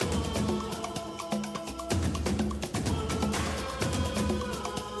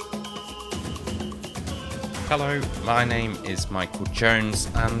Hello, my name is Michael Jones,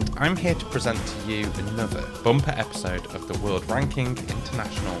 and I'm here to present to you another bumper episode of the World Ranking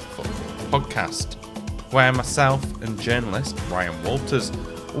International Football Podcast, where myself and journalist Ryan Walters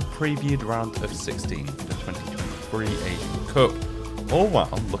will preview the round of 16 for the 2023 Asian Cup, all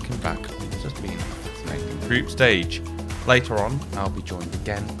while looking back on what has been a fascinating group stage. Later on, I'll be joined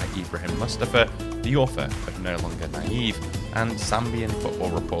again by Ibrahim Mustafa, the author of No Longer Naive, and Zambian football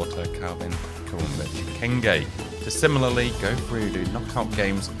reporter Calvin Kawumba-Chikenge to similarly go through the knockout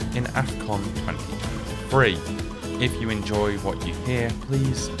games in Afcon 2023. If you enjoy what you hear,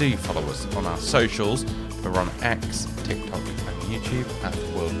 please do follow us on our socials. We're on X, TikTok and YouTube at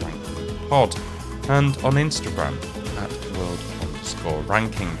World Ranking Pod, and on Instagram at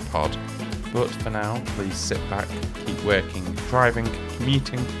World_Ranking Pod. But for now, please sit back, keep working, driving,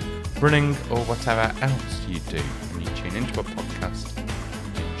 commuting, running, or whatever else you do when you tune into a podcast.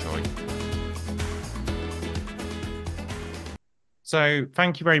 Enjoy. So,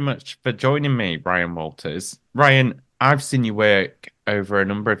 thank you very much for joining me, Ryan Walters. Ryan, I've seen you work over a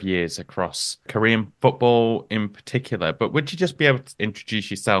number of years across Korean football in particular, but would you just be able to introduce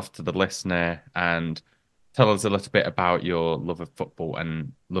yourself to the listener and tell us a little bit about your love of football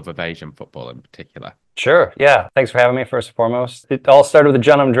and love of Asian football in particular? Sure. Yeah. Thanks for having me, first and foremost. It all started with the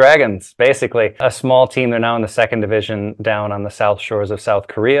Jeonnam Dragons, basically. A small team. They're now in the second division down on the south shores of South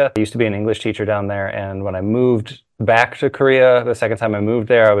Korea. I used to be an English teacher down there, and when I moved back to Korea, the second time I moved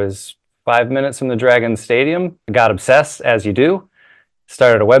there, I was 5 minutes from the Dragons Stadium. I got obsessed, as you do.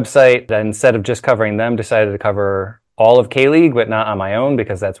 Started a website that instead of just covering them, decided to cover all of K-League, but not on my own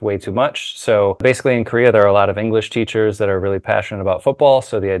because that's way too much. So basically in Korea, there are a lot of English teachers that are really passionate about football.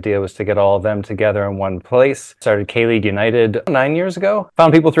 So the idea was to get all of them together in one place. Started K-League United 9 years ago.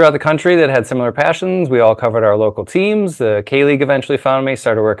 Found people throughout the country that had similar passions. We all covered our local teams. The K-League eventually found me,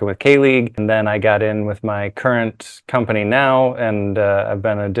 started working with K-League. And then I got in with my current company now. And I've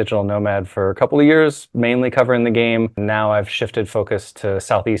been a digital nomad for a couple of years, mainly covering the game. Now I've shifted focus to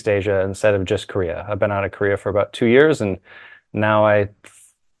Southeast Asia instead of just Korea. I've been out of Korea for about 2 years. And now I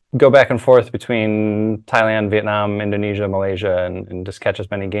go back and forth between Thailand, Vietnam, Indonesia, Malaysia, and just catch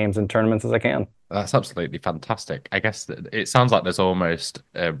as many games and tournaments as I can. That's absolutely fantastic. I guess it sounds like there's almost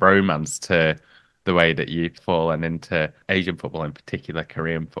a romance to the way that you've fallen into Asian football, in particular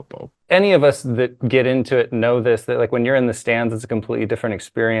Korean football. Any of us that get into it know this, that like when you're in the stands, it's a completely different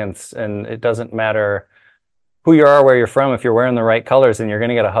experience, and it doesn't matter who you are, where you're from. If you're wearing the right colors, then you're going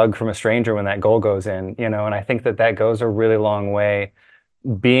to get a hug from a stranger when that goal goes in, and I think that goes a really long way.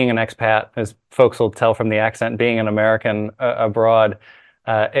 Being an expat, as folks will tell from the accent, being an American abroad,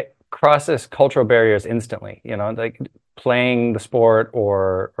 it crosses cultural barriers instantly, like playing the sport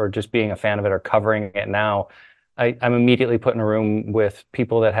or just being a fan of it or covering it now. I'm immediately put in a room with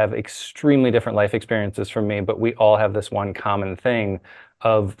people that have extremely different life experiences from me, but we all have this one common thing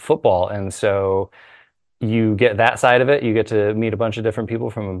of football. And so you get that side of it. You get to meet a bunch of different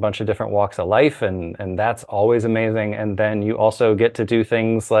people from a bunch of different walks of life, and that's always amazing. And then you also get to do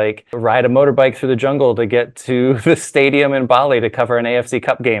things like ride a motorbike through the jungle to get to the stadium in Bali to cover an AFC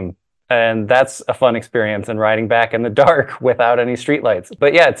Cup game. And that's a fun experience, and riding back in the dark without any streetlights.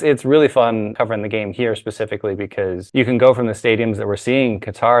 But yeah, it's really fun covering the game here specifically because you can go from the stadiums that we're seeing in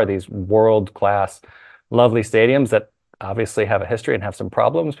Qatar, these world-class, lovely stadiums that obviously have a history and have some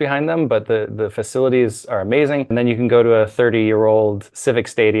problems behind them, but the facilities are amazing. And then you can go to a 30-year-old civic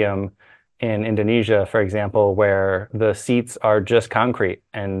stadium in Indonesia, for example, where the seats are just concrete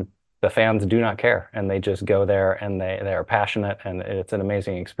and the fans do not care, and they just go there and they are passionate, and it's an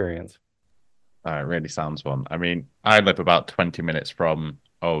amazing experience. It really sounds fun. I mean, I live about 20 minutes from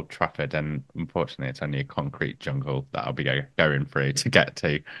Old Trafford, and unfortunately it's only a concrete jungle that I'll be going through to get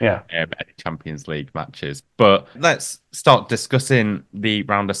to any Champions League matches. But let's start discussing the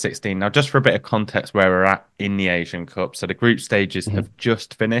round of 16 now, just for a bit of context where we're at in the Asian Cup. So the group stages have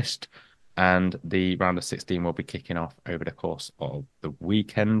just finished, and the round of 16 will be kicking off over the course of the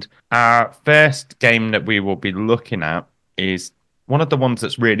weekend. Our first game that we will be looking at is one of the ones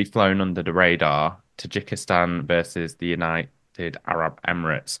that's really flown under the radar, Tajikistan versus the United Arab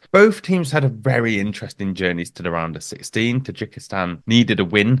Emirates. Both teams had a very interesting journeys to the round of 16. Tajikistan needed a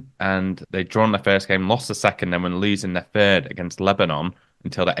win, and they'd drawn their first game, lost the second, then when losing their third against Lebanon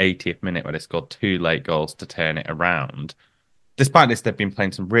until the 80th minute, where they scored 2 late goals to turn it around. Despite this, they've been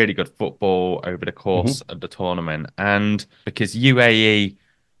playing some really good football over the course of the tournament, and because UAE,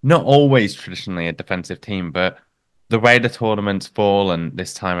 not always traditionally a defensive team, but the way the tournament's fallen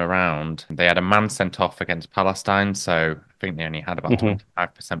this time around, they had a man sent off against Palestine, so I think they only had about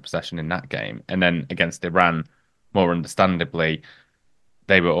 25% possession in that game. And then against Iran, more understandably,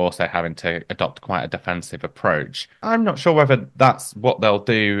 they were also having to adopt quite a defensive approach. I'm not sure whether that's what they'll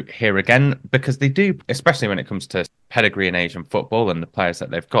do here again, because they do, especially when it comes to pedigree in Asian football and the players that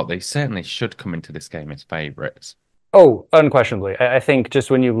they've got, they certainly should come into this game as favourites. Oh, unquestionably. I think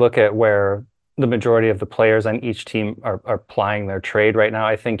just when you look at where the majority of the players on each team are plying their trade right now,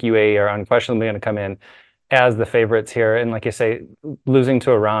 I think UAE are unquestionably going to come in as the favorites here. And like you say, losing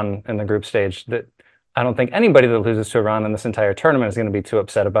to Iran in the group stage, that I don't think anybody that loses to Iran in this entire tournament is going to be too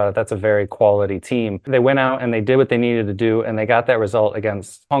upset about it. That's a very quality team. They went out and they did what they needed to do, and they got that result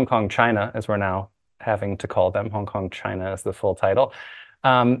against Hong Kong China, as we're now having to call them. Hong Kong China is the full title.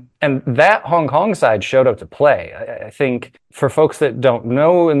 And that Hong Kong side showed up to play. I think for folks that don't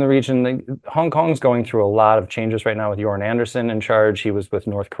know in the region, Hong Kong's going through a lot of changes right now with Jorn Anderson in charge. He was with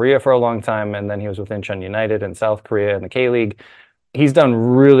North Korea for a long time, and then he was with Incheon United in South Korea in the K-League. He's done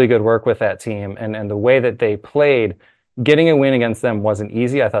really good work with that team, and the way that they played, getting a win against them wasn't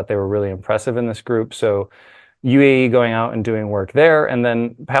easy. I thought they were really impressive in this group. So UAE going out and doing work there, and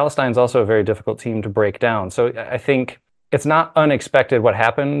then Palestine's also a very difficult team to break down. So I think it's not unexpected what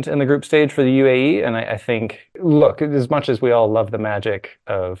happened in the group stage for the UAE. And I think, look, as much as we all love the magic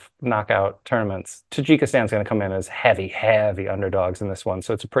of knockout tournaments, Tajikistan's going to come in as heavy, heavy underdogs in this one.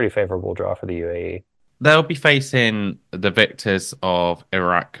 So it's a pretty favorable draw for the UAE. They'll be facing the victors of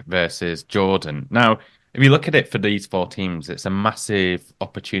Iraq versus Jordan. Now, if you look at it for these four teams, it's a massive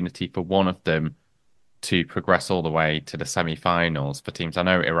opportunity for one of them to progress all the way to the semi-finals for teams. I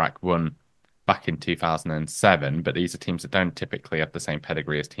know Iraq won back in 2007, but these are teams that don't typically have the same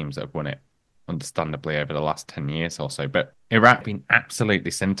pedigree as teams that have won it, understandably, over the last 10 years or so. But Iraq been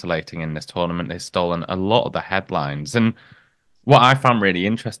absolutely scintillating in this tournament. They've stolen a lot of the headlines. And what I found really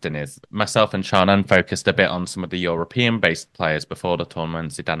interesting is myself and Shannon focused a bit on some of the European-based players before the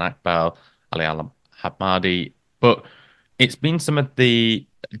tournament, Zidane Akbal, Ali Al-Hamadi, but it's been some of the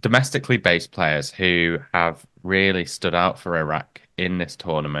domestically based players who have really stood out for Iraq in this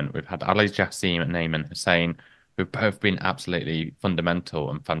tournament. We've had Ali Jassim and Ayman Hussein, who've both been absolutely fundamental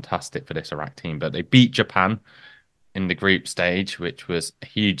and fantastic for this Iraq team. But they beat Japan in the group stage, which was a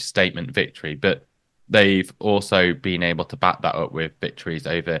huge statement victory. But they've also been able to back that up with victories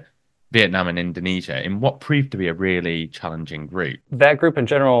over Vietnam and Indonesia in what proved to be a really challenging group. That group in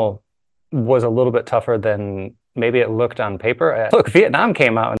general was a little bit tougher than maybe it looked on paper. Look, Vietnam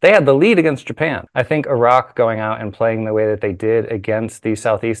came out and they had the lead against Japan. I think Iraq going out and playing the way that they did against these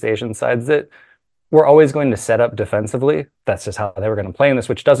Southeast Asian sides that were always going to set up defensively. That's just how they were going to play in this,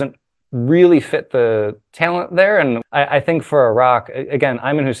 which doesn't really fit the talent there. And I think for Iraq, again,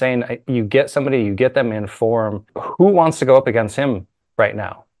 Ayman Hussein, you get somebody, you get them in form. Who wants to go up against him right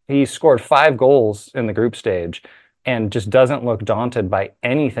now? He scored 5 goals in the group stage and just doesn't look daunted by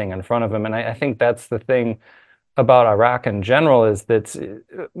anything in front of him. And I think that's the thing about Iraq in general, is that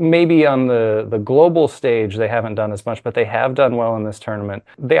maybe on the global stage they haven't done as much, but they have done well in this tournament.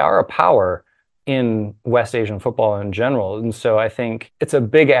 They are a power in West Asian football in general. And so I think it's a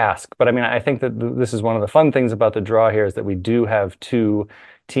big ask. But I mean, I think that this is one of the fun things about the draw here, is that we do have 2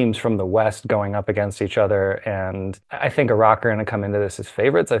 teams from the West going up against each other. And I think Iraq are going to come into this as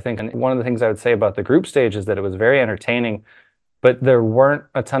favorites. I think, and one of the things I would say about the group stage is that it was very entertaining, but there weren't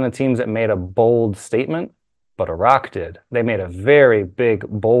a ton of teams that made a bold statement. But Iraq did. They made a very big,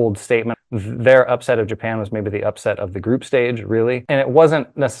 bold statement. Their upset of Japan was maybe the upset of the group stage, really. And it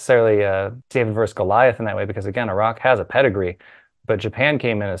wasn't necessarily David versus Goliath in that way, because again, Iraq has a pedigree. But Japan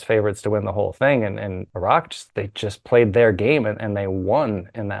came in as favorites to win the whole thing, and Iraq, they just played their game and they won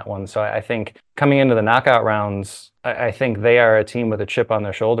in that one. So I think coming into the knockout rounds, I think they are a team with a chip on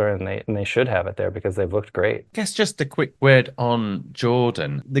their shoulder, and they should have it there because they've looked great. I guess just a quick word on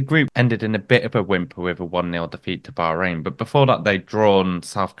Jordan. The group ended in a bit of a whimper with a 1-0 defeat to Bahrain, but before that they'd drawn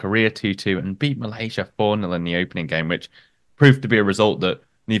South Korea 2-2 and beat Malaysia 4-0 in the opening game, which proved to be a result that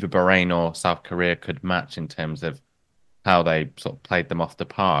neither Bahrain or South Korea could match in terms of how they sort of played them off the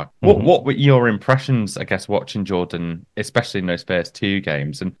park. What were your impressions, I guess, watching Jordan, especially in those first 2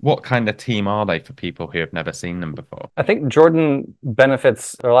 games? And what kind of team are they for people who have never seen them before? I think Jordan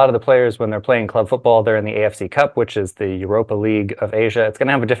benefits a lot of the players when they're playing club football. They're in the AFC Cup, which is the Europa League of Asia. It's going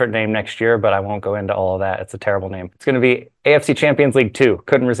to have a different name next year, but I won't go into all of that. It's a terrible name. It's going to be AFC Champions League 2.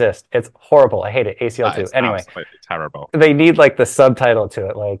 Couldn't resist. It's horrible. I hate it. ACL 2. Anyway, absolutely terrible. They need like the subtitle to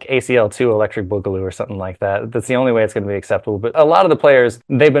it, like ACL 2 Electric Boogaloo or something like that. That's the only way it's going to be acceptable. But a lot of the players,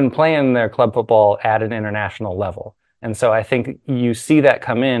 they've been playing their club football at an international level. And so I think you see that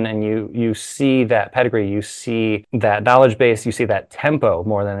come in, and you see that pedigree, you see that knowledge base, you see that tempo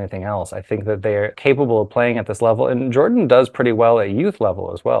more than anything else. I think that they're capable of playing at this level, and Jordan does pretty well at youth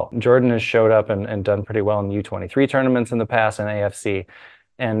level as well. Jordan has showed up and done pretty well in U23 tournaments in the past in AFC.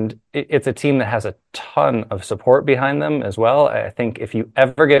 And it's a team that has a ton of support behind them as well. I think if you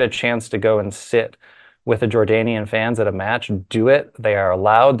ever get a chance to go and sit with the Jordanian fans at a match, do it. They are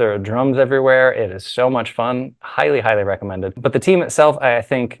loud. There are drums everywhere. It is so much fun. Highly, highly recommended. But the team itself, I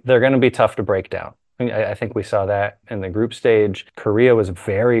think they're going to be tough to break down. I think we saw that in the group stage. Korea was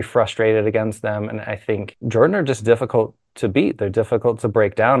very frustrated against them. And I think Jordan are just difficult to beat. They're difficult to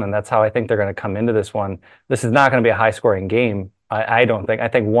break down. And that's how I think they're going to come into this one. This is not going to be a high-scoring game. I don't think. I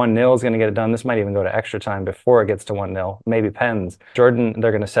think 1-0 is going to get it done. This might even go to extra time before it gets to 1-0. Maybe pens. Jordan,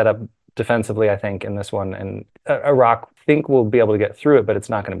 they're going to set up defensively, I think, in this one. And Iraq, I think, will be able to get through it, but it's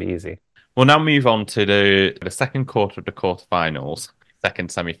not going to be easy. We'll now move on to the second quarter of the quarterfinals. Second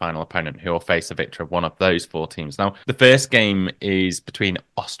semi-final opponent who will face a victor of one of those four teams. Now, the first game is between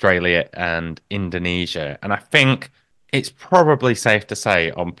Australia and Indonesia. And I think it's probably safe to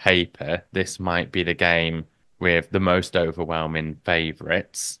say on paper, this might be the game with the most overwhelming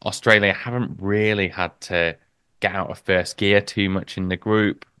favourites. Australia haven't really had to get out of first gear too much in the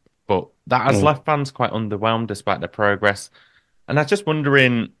group, but that has left fans quite underwhelmed despite their progress. And I'm just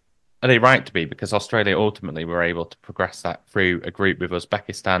wondering, are they right to be? Because Australia ultimately were able to progress that through a group with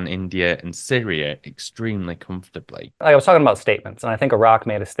Uzbekistan, India, and Syria extremely comfortably. I was talking about statements, and I think Iraq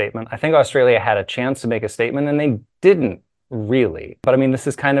made a statement. I think Australia had a chance to make a statement, and they didn't really. But I mean, this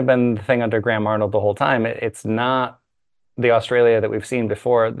has kind of been the thing under Graham Arnold the whole time. It's not the Australia that we've seen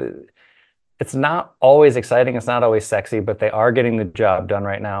before. It's not always exciting. It's not always sexy, but they are getting the job done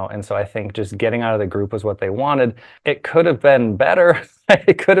right now. And so I think just getting out of the group was what they wanted. It could have been better.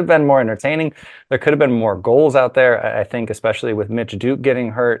 It could have been more entertaining. There could have been more goals out there. I think especially with Mitch Duke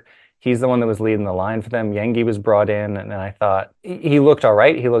getting hurt, he's the one that was leading the line for them. Yengi was brought in, and I thought he looked all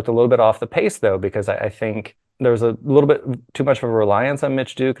right. He looked a little bit off the pace, though, because I think there was a little bit too much of a reliance on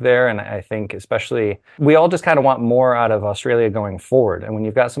Mitch Duke there. And I think especially we all just kind of want more out of Australia going forward. And when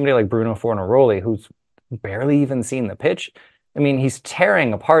you've got somebody like Bruno Fornaroli, who's barely even seen the pitch, I mean, he's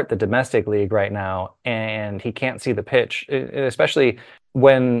tearing apart the domestic league right now, and he can't see the pitch, especially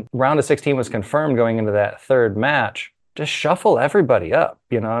when round of 16 was confirmed going into that third match. Just shuffle everybody up.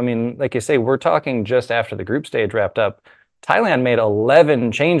 I mean, like you say, we're talking just after the group stage wrapped up. Thailand made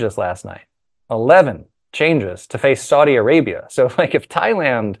 11 changes last night. 11 changes to face Saudi Arabia. So like if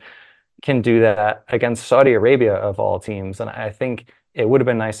Thailand can do that against Saudi Arabia of all teams, and I think it would have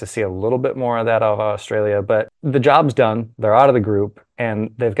been nice to see a little bit more of that of Australia, but the job's done. They're out of the group,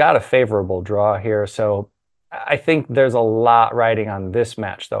 and they've got a favorable draw here. So I think there's a lot riding on this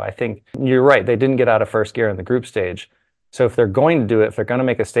match, though. I think you're right. They didn't get out of first gear in the group stage. So if they're going to do it, if they're going to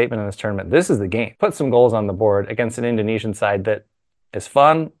make a statement in this tournament, this is the game. Put some goals on the board against an Indonesian side that is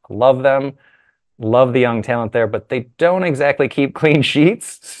fun. Love them. Love the young talent there, but they don't exactly keep clean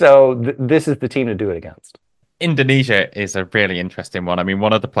sheets. So this is the team to do it against. Indonesia is a really interesting one. I mean,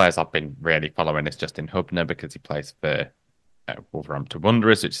 one of the players I've been really following is Justin Hubner because he plays for Wolverhampton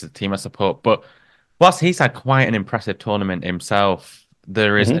Wanderers, which is a team I support. But whilst he's had quite an impressive tournament himself,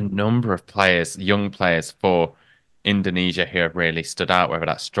 there is a number of players, young players for Indonesia who have really stood out, whether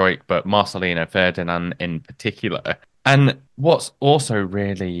that's Struijk, but Marcelino Ferdinand in particular. And what's also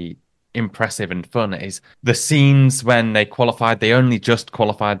really impressive and fun is the scenes when they qualified. They only just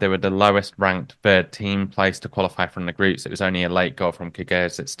qualified. They were the lowest ranked third team placed to qualify from the groups. It was only a late goal from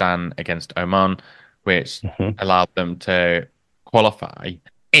Kyrgyzstan against Oman, which allowed them to qualify.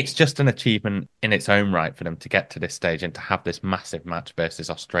 It's just an achievement in its own right for them to get to this stage and to have this massive match versus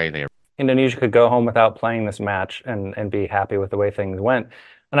Australia. Indonesia could go home without playing this match and be happy with the way things went.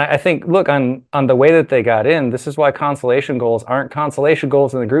 And I think, look, on the way that they got in, this is why consolation goals aren't consolation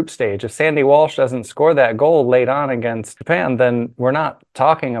goals in the group stage. If Sandy Walsh doesn't score that goal late on against Japan, then we're not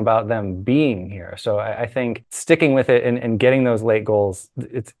talking about them being here. So I think sticking with it and getting those late goals,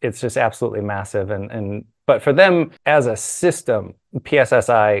 it's just absolutely massive. But for them as a system,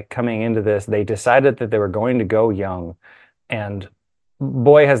 PSSI coming into this, they decided that they were going to go young, and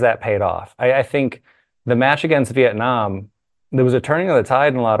boy, has that paid off. I think the match against Vietnam, there was a turning of the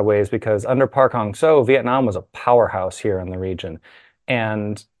tide in a lot of ways because under Park Hang-seo, Vietnam was a powerhouse here in the region.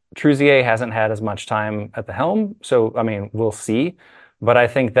 And Truzier hasn't had as much time at the helm. So, I mean, we'll see. But I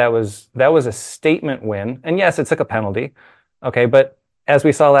think that was a statement win. And yes, it took a penalty. Okay, but as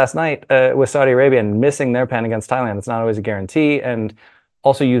we saw last night with Saudi Arabia and missing their pen against Thailand, it's not always a guarantee. And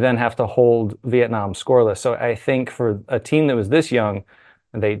also you then have to hold Vietnam scoreless. So I think for a team that was this young,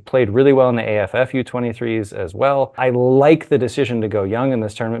 They played really well in the AFF U23s as well. I like the decision to go young in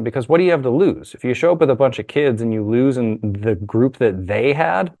this tournament because what do you have to lose? If you show up with a bunch of kids and you lose in the group that they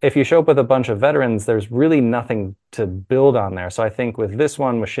had, if you show up with a bunch of veterans, there's really nothing to build on there. So I think with this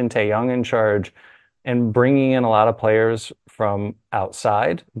one, with Shin Tae-young in charge and bringing in a lot of players from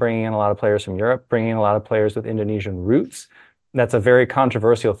outside, bringing in a lot of players from Europe, bringing in a lot of players with Indonesian roots, that's a very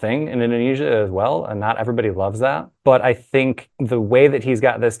controversial thing in Indonesia as well, and not everybody loves that. But I think the way that he's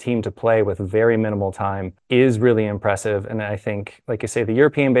got this team to play with very minimal time is really impressive. And I think, like you say, the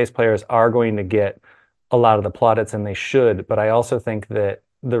European-based players are going to get a lot of the plaudits, and they should. But I also think that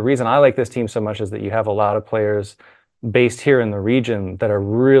the reason I like this team so much is that you have a lot of players based here in the region that are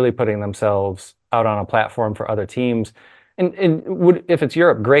really putting themselves out on a platform for other teams. And if it's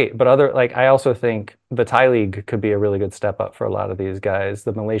Europe, great. But I also think the Thai League could be a really good step up for a lot of these guys.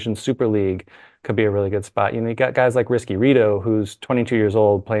 The Malaysian Super League could be a really good spot. You got guys like Rizky Rito, who's 22 years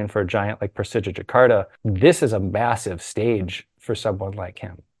old, playing for a giant like Persija Jakarta. This is a massive stage for someone like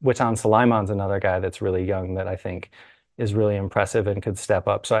him. Witan Sulaiman's another guy that's really young that I think is really impressive and could step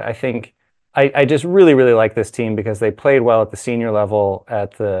up. So I think I just really, really like this team because they played well at the senior level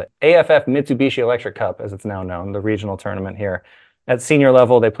at the AFF Mitsubishi Electric Cup, as it's now known, the regional tournament here. At senior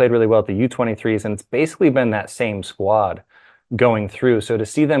level, they played really well at the U23s, and it's basically been that same squad going through. So to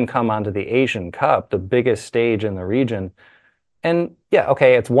see them come onto the Asian Cup, the biggest stage in the region, and yeah,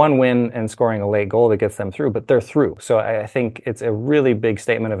 okay, it's one win and scoring a late goal that gets them through, but they're through. So I think it's a really big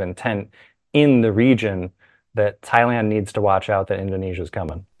statement of intent in the region that Thailand needs to watch out that Indonesia's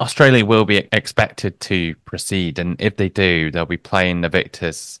coming. Australia will be expected to proceed, and if they do, they'll be playing the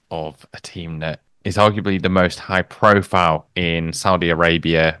victors of a team that is arguably the most high profile in Saudi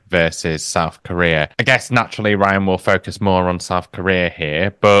Arabia versus South Korea. I guess naturally Ryan will focus more on South Korea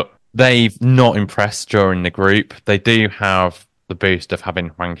here, but they've not impressed during the group. They do have the boost of having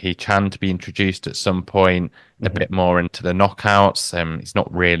Hwang Hee-chan to be introduced at some point, a bit more into the knockouts. He's not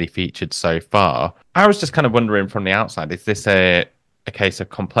really featured so far. I was just kind of wondering from the outside, is this a case of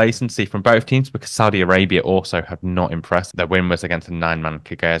complacency from both teams? Because Saudi Arabia also have not impressed. Their win was against a 9-man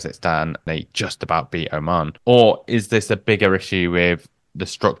Kyrgyzstan. They just about beat Oman. Or is this a bigger issue with the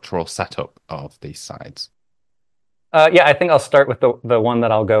structural setup of these sides? Yeah, I think I'll start with the one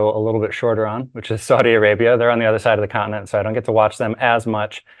that I'll go a little bit shorter on, which is Saudi Arabia. They're on the other side of the continent, so I don't get to watch them as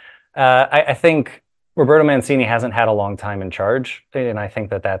much. I think Roberto Mancini hasn't had a long time in charge, and I think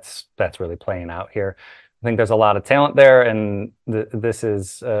that's really playing out here. I think there's a lot of talent there, and this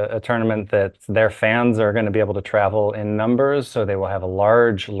is a tournament that their fans are going to be able to travel in numbers, so they will have a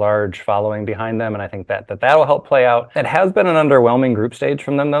large following behind them, and I think that will help play out. It has been an underwhelming group stage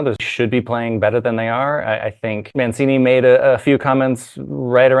from them, though. They should be playing better than they are. I think Mancini made a few comments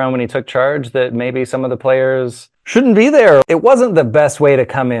right around when he took charge that maybe some of the players shouldn't be there. It wasn't the best way to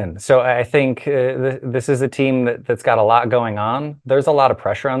come in. So I think this is a team that's got a lot going on. There's a lot of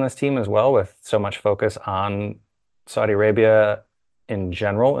pressure on this team as well, with so much focus on Saudi Arabia in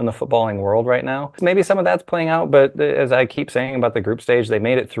general in the footballing world right now. Maybe some of that's playing out, but as I keep saying about the group stage, they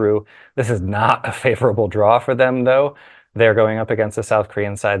made it through. This is not a favorable draw for them, though. They're going up against a South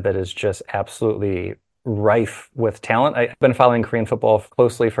Korean side that is just absolutely rife with talent. I've been following Korean football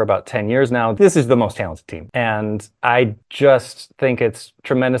closely for about 10 years now. This is the most talented team. And I just think it's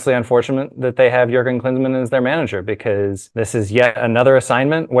tremendously unfortunate that they have Jurgen Klinsmann as their manager, because this is yet another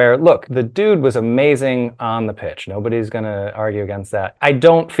assignment where, look, the dude was amazing on the pitch. Nobody's going to argue against that. I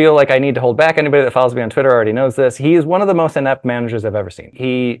don't feel like I need to hold back. Anybody that follows me on Twitter already knows this. He is one of the most inept managers I've ever seen.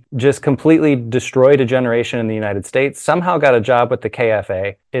 He just completely destroyed a generation in the United States, somehow got a job with the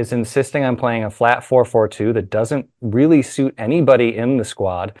KFA, is insisting on playing a flat 4-4-2 that doesn't really suit anybody in the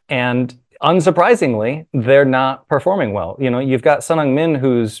squad. And unsurprisingly, they're not performing well. You've got Son Heung-min,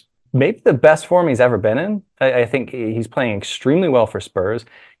 who's maybe the best form he's ever been in. I think he's playing extremely well for Spurs.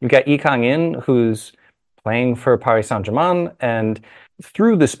 You've got Lee Kang-in, who's playing for Paris Saint-Germain. And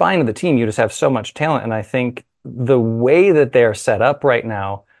through the spine of the team, you just have so much talent. And I think the way that they're set up right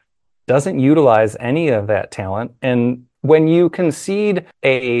now doesn't utilize any of that talent. And when you concede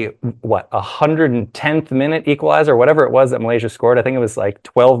a 110th minute equalizer, whatever it was that Malaysia scored, I think it was like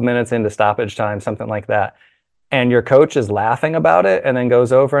 12 minutes into stoppage time, something like that, and your coach is laughing about it and then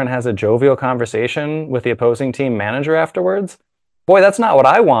goes over and has a jovial conversation with the opposing team manager afterwards, boy, that's not what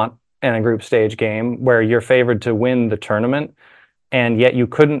I want in a group stage game where you're favored to win the tournament, and yet you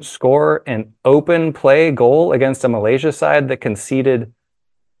couldn't score an open play goal against a Malaysia side that conceded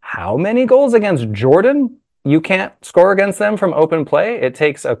how many goals against Jordan? You can't score against them from open play. It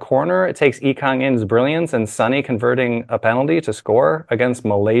takes a corner. It takes Lee Kang-in's brilliance and Sonny converting a penalty to score against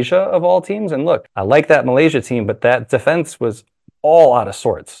Malaysia of all teams. And look, I like that Malaysia team, but that defense was all out of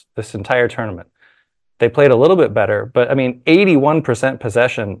sorts this entire tournament. They played a little bit better, but I mean, 81%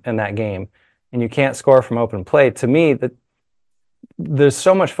 possession in that game, and you can't score from open play. To me, that there's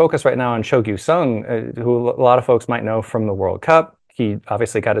so much focus right now on Cho Gyu-sung, who a lot of folks might know from the World Cup. He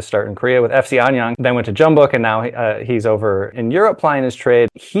obviously got his start in Korea with FC Anyang, then went to Jeonbuk, and now he's over in Europe plying his trade.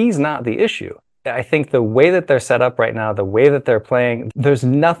 He's not the issue. I think the way that they're set up right now, the way that they're playing, there's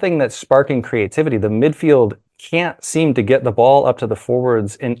nothing that's sparking creativity. The midfield can't seem to get the ball up to the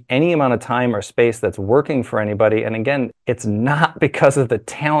forwards in any amount of time or space that's working for anybody. And again, it's not because of the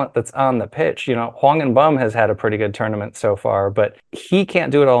talent that's on the pitch. You know, Hwang In-beom has had a pretty good tournament so far, but he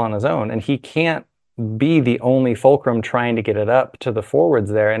can't do it all on his own, and he can't be the only fulcrum trying to get it up to the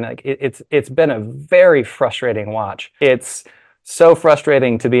forwards there. And like, it's been a very frustrating watch. It's so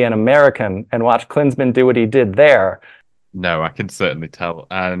frustrating to be an American and watch Klinsmann do what he did there. No, I can certainly tell.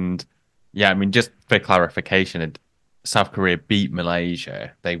 And yeah, I mean, just for clarification, South Korea beat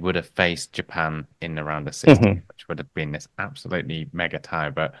Malaysia, they would have faced Japan in the round of 16, which would have been this absolutely mega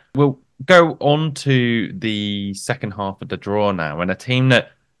tie. But we'll go on to the second half of the draw now, and a team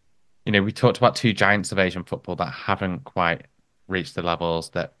that, you know, we talked about two giants of Asian football that haven't quite reached the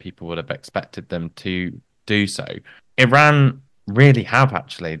levels that people would have expected them to do so. Iran really have,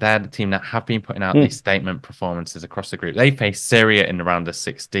 actually. They're the team that have been putting out these statement performances across the group. They faced Syria in the round of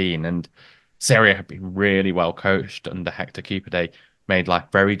 16, and Syria have been really well coached under Hector Cooper. They made life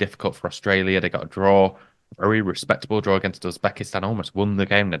very difficult for Australia. They got a draw, a very respectable draw against Uzbekistan, almost won the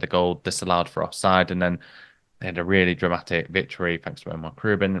game. They had a goal disallowed for offside, and then they had a really dramatic victory thanks to Omar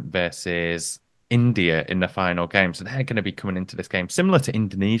Kruben versus India in the final game. So they're going to be coming into this game similar to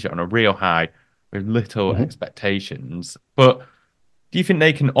Indonesia on a real high with little expectations. But do you think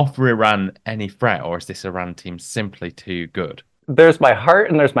they can offer Iran any threat, or is this Iran team simply too good? There's my heart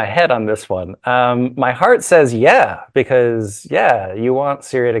and there's my head on this one. My heart says yeah, because yeah, you want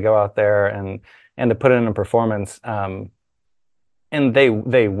Syria to go out there and to put in a performance, and they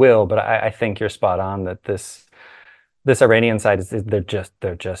will. But I think you're spot on that this Iranian side is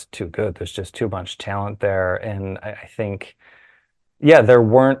they're just too good. There's just too much talent there, and I think yeah, there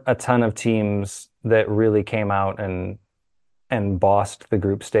weren't a ton of teams that really came out and bossed the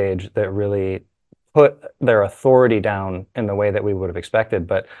group stage that really put their authority down in the way that we would have expected.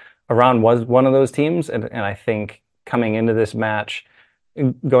 But Iran was one of those teams, and I think coming into this match,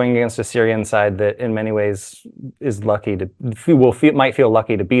 going against a Syrian side that in many ways is lucky to might feel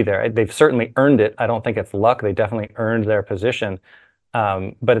lucky to be there. They've certainly earned it. I don't think it's luck. They definitely earned their position.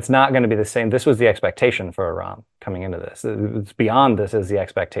 But it's not going to be the same. This was the expectation for Iran coming into this. It's beyond this is the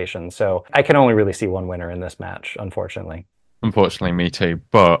expectation. So I can only really see one winner in this match, unfortunately. Unfortunately, me too.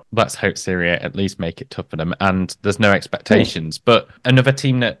 But let's hope Syria at least make it tough for them. And there's no expectations. But another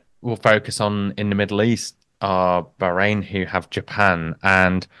team that we'll focus on in the Middle East are Bahrain, who have Japan.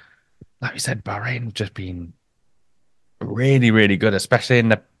 And like we said, Bahrain have just been really, really good, especially in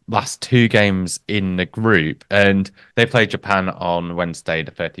the last two games in the group. And they played Japan on Wednesday,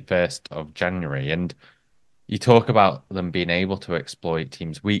 the 31st of January. And you talk about them being able to exploit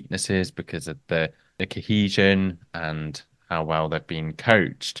teams' weaknesses because of the cohesion and how well they've been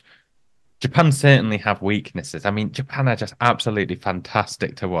coached. Japan certainly have weaknesses. I mean, Japan are just absolutely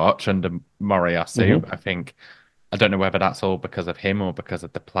fantastic to watch under Moriyasu. I don't know whether that's all because of him or because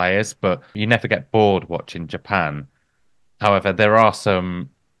of the players, but you never get bored watching Japan. However, there are some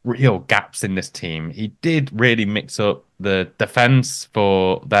real gaps in this team. He did really mix up the defense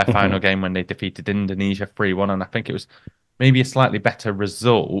for their final game when they defeated Indonesia 3-1, and I think it was maybe a slightly better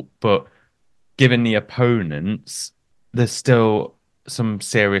result, but given the opponents, there's still some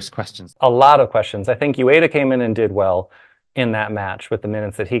serious questions. A lot of questions. I think Ueda came in and did well in that match with the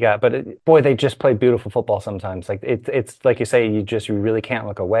minutes that he got, but boy, they just play beautiful football sometimes. Like it's like you say, you really can't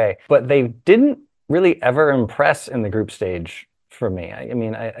look away. But they didn't really ever impress in the group stage for me. I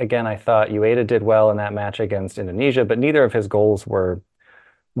mean, I thought Ueda did well in that match against Indonesia, but neither of his goals were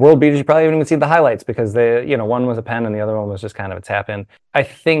world beaters. You probably haven't even seen the highlights because one was a pen and the other one was just kind of a tap in. I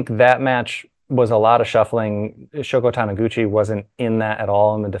think that match was a lot of shuffling. Shoko Taniguchi wasn't in that at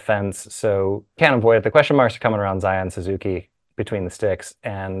all in the defense, so can't avoid it. The question marks are coming around Zion Suzuki between the sticks,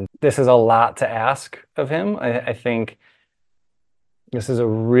 and this is a lot to ask of him. I think this is a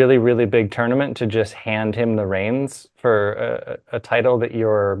really, really big tournament to just hand him the reins for a title that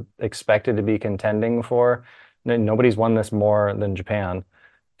you're expected to be contending for. Nobody's won this more than Japan,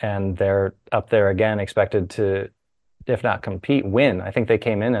 and they're up there again, expected to, if not compete, win. I think they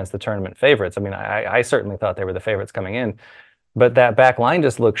came in as the tournament favorites. I mean, I certainly thought they were the favorites coming in, but that back line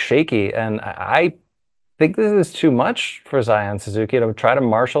just looks shaky, and I think this is too much for Zion Suzuki to try to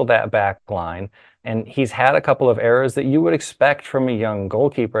marshal that back line And he's had a couple of errors that you would expect from a young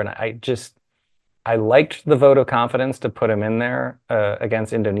goalkeeper. And I liked the vote of confidence to put him in there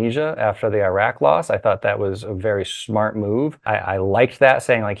against Indonesia after the Iraq loss. I thought that was a very smart move. I liked that,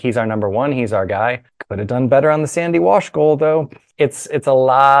 saying like, he's our number one, he's our guy. Could have done better on the Sandy Walsh goal, though. It's a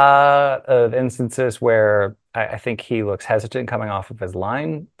lot of instances where I think he looks hesitant coming off of his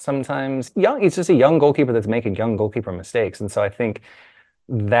line sometimes. He's just a young goalkeeper that's making young goalkeeper mistakes. And so I think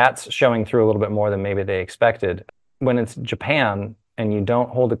that's showing through a little bit more than maybe they expected. When it's Japan and you don't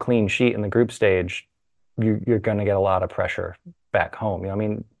hold a clean sheet in the group stage, you're going to get a lot of pressure back home. I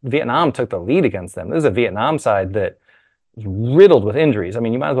mean, Vietnam took the lead against them. This is a Vietnam side that is riddled with injuries. I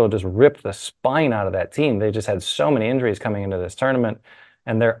mean, you might as well just rip the spine out of that team. They just had so many injuries coming into this tournament,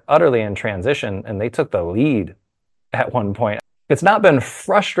 and they're utterly in transition, and they took the lead at one point. It's not been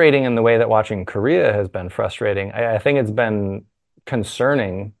frustrating in the way that watching Korea has been frustrating. I think it's been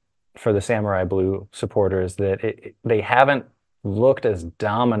concerning for the Samurai Blue supporters that they haven't looked as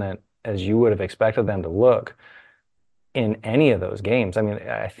dominant as you would have expected them to look in any of those games. I mean,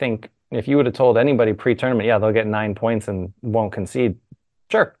 I think if you would have told anybody pre-tournament, yeah, they'll get 9 points and won't concede,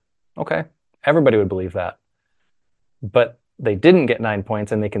 sure, okay, everybody would believe that. But they didn't get 9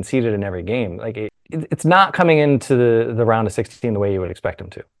 points and they conceded in every game. Like it's not coming into the round of 16 the way you would expect them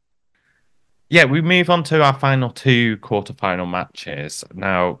to. Yeah, we move on to our final two quarterfinal matches.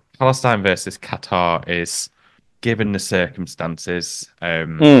 Now, Palestine versus Qatar is, given the circumstances,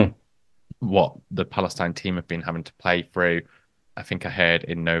 what the Palestine team have been having to play through. I think I heard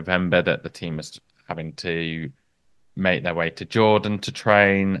in November that the team is having to make their way to Jordan to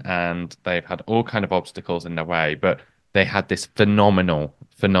train, and they've had all kind of obstacles in their way. But they had this phenomenal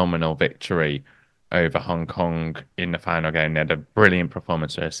victory over Hong Kong in the final game. They had a brilliant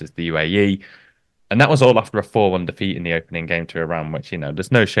performance versus the UAE. And that was all after a 4-1 defeat in the opening game to Iran, which,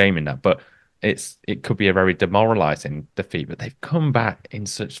 there's no shame in that. But it could be a very demoralizing defeat. But they've come back in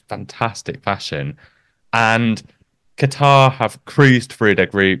such fantastic fashion. And Qatar have cruised through their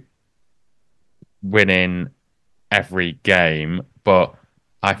group, winning every game. But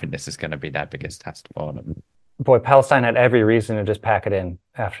I think this is going to be their biggest test for them. Boy, Palestine had every reason to just pack it in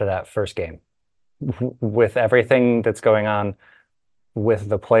after that first game. With everything that's going on with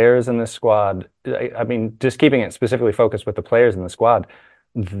the players in this squad, I mean, just keeping it specifically focused with the players in the squad,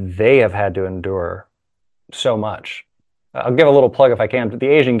 they have had to endure so much. I'll give a little plug if I can. The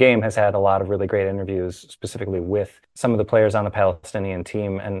Asian Game has had a lot of really great interviews, specifically with some of the players on the Palestinian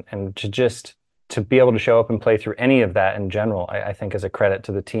team, and to be able to show up and play through any of that in general, I think is a credit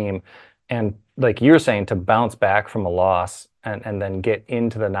to the team. And like you're saying, to bounce back from a loss and then get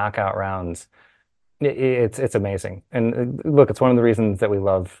into the knockout rounds, it's amazing. And look, it's one of the reasons that we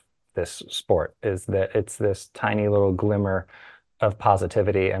love this sport, is that it's this tiny little glimmer of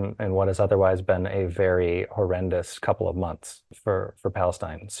positivity and what has otherwise been a very horrendous couple of months for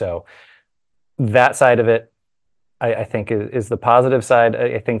Palestine. So that side of it, I think is the positive side.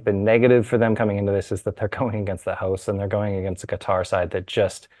 I think the negative for them coming into this is that they're going against the hosts, and they're going against the Qatar side that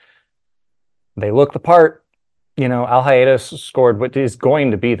just, they look the part. Al Haida scored what is going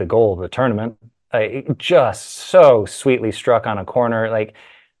to be the goal of the tournament. Just so sweetly struck on a corner. Like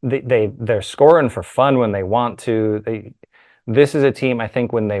they're scoring for fun when they want to. This is a team, I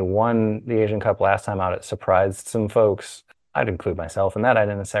think, when they won the Asian Cup last time out, it surprised some folks. I'd include myself in that. I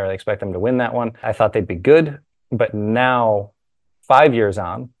didn't necessarily expect them to win that one. I thought they'd be good, but now, 5 years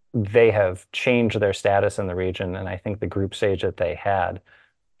on, they have changed their status in the region, and I think the group stage that they had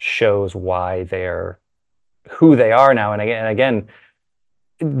shows why they're who they are now. And again,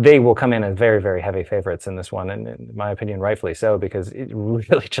 they will come in as very, very heavy favorites in this one, and in my opinion, rightfully so, because it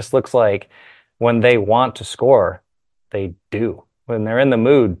really just looks like when they want to score, they do. When they're in the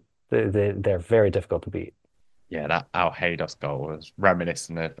mood, they're very difficult to beat. Yeah, that Al Haydos goal was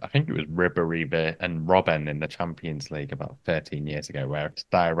reminiscent of, I think it was Ribéry and Robben in the Champions League about 13 years ago, where it's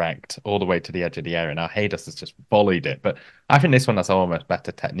direct all the way to the edge of the area, and Al Haydos has just volleyed it. But I think this one has almost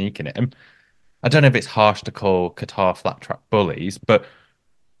better technique in it. And I don't know if it's harsh to call Qatar flat track bullies, but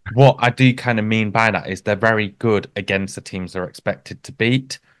what I do kind of mean by that is they're very good against the teams they're expected to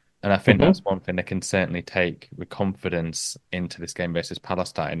beat. And I think that's one thing they can certainly take with confidence into this game versus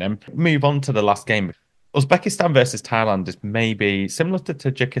Palestine. And move on to the last game. Uzbekistan versus Thailand is maybe similar to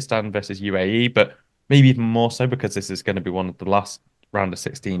Tajikistan versus UAE, but maybe even more so, because this is going to be one of the last round of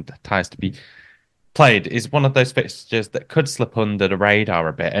 16 ties to be played. Is one of those fixtures that could slip under the radar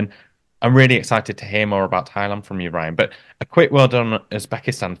a bit. And I'm really excited to hear more about Thailand from you, Ryan. But a quick word on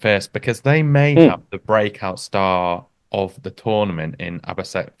Uzbekistan first, because they may have the breakout star of the tournament in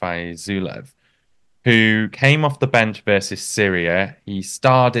Abasek Faizulev. who came off the bench versus Syria. He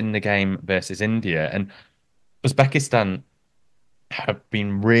starred in the game versus India, and Uzbekistan have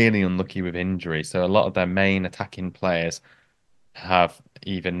been really unlucky with injury. So a lot of their main attacking players have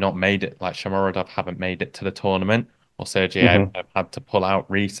either not made it, like Shomurodov haven't made it to the tournament, or Sergey Hmm. have had to pull out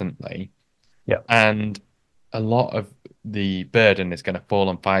recently. Yeah. And a lot of the burden is going to fall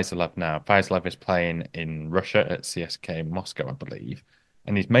on Faisalov now. Faisalov is playing in Russia at CSK Moscow, I believe,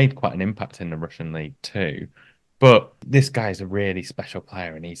 and he's made quite an impact in the Russian league too. But this guy's a really special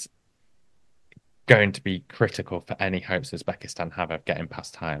player, and he's going to be critical for any hopes Uzbekistan have of getting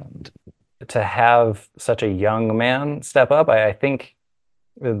past Thailand. To have such a young man step up, I think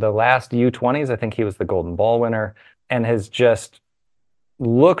the last U20s, I think he was the Golden Ball winner and has just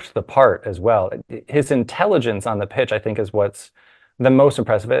looked the part as well. His intelligence on the pitch, I think, is what's the most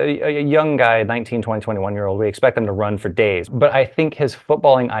impressive. A young guy, 19, 20, 21-year-old, we expect him to run for days. But I think his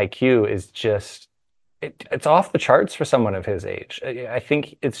footballing IQ is just, it's off the charts for someone of his age. I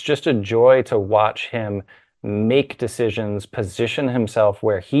think it's just a joy to watch him make decisions, position himself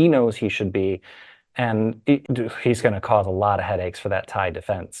where he knows he should be, and he's going to cause a lot of headaches for that Thai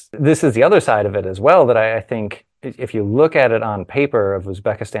defense. This is the other side of it as well that I think if you look at it on paper of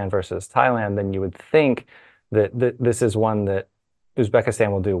Uzbekistan versus Thailand, then you would think that this is one that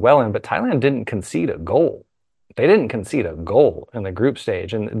Uzbekistan will do well in, but Thailand didn't concede a goal. They didn't concede a goal in the group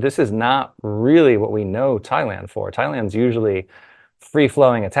stage, and this is not really what we know Thailand for. Thailand's usually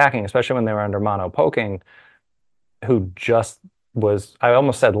free-flowing attacking, especially when they were under Mono Poking, who just was, I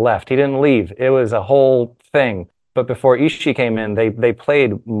almost said left. He didn't leave. It was a whole thing. But before Ishii came in, they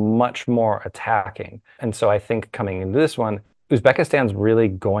played much more attacking. And so I think coming into this one, Uzbekistan's really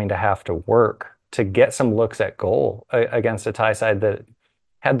going to have to work to get some looks at goal against a Thai side that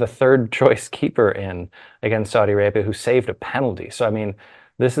had the third choice keeper in against Saudi Arabia who saved a penalty. So, I mean,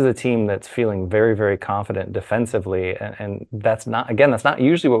 this is a team that's feeling very, very confident defensively. And that's not, again, that's not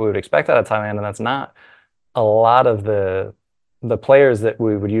usually what we would expect out of Thailand. And that's not a lot of the players that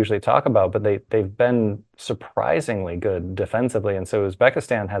we would usually talk about, but they've been surprisingly good defensively, and so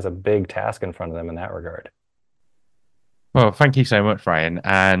Uzbekistan has a big task in front of them in that regard. Well, thank you so much, Ryan.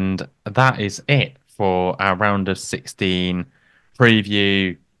 And that is it for our round of 16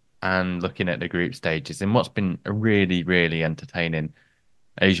 preview and looking at the group stages in what's been a really, really entertaining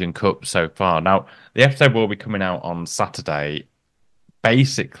Asian Cup so far. Now, the episode will be coming out on Saturday,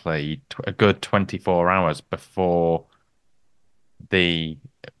 basically a good 24 hours before the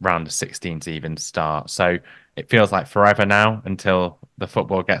round of 16s even start. So it feels like forever now until the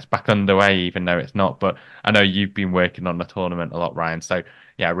football gets back underway, even though it's not. But I know you've been working on the tournament a lot, Ryan. So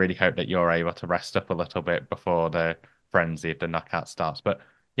yeah, I really hope that you're able to rest up a little bit before the frenzy of the knockout starts. But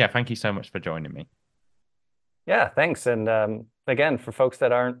yeah, thank you so much for joining me. Yeah, thanks. And again, for folks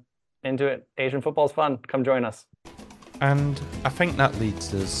that aren't into it, Asian football's fun. Come join us. And I think that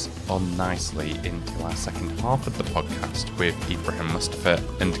leads us on nicely into our second half of the podcast with Ibrahim Mustafa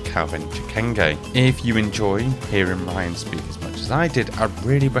and Calvin Chikenge. If you enjoy hearing Ryan speak as much as I did, I'd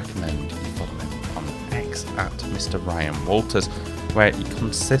really recommend you follow him on X at Mr. Ryan Walters, where he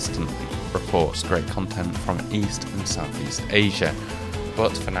consistently reports great content from East and Southeast Asia.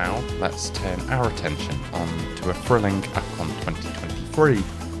 But for now, let's turn our attention on to a thrilling Afcon 2023,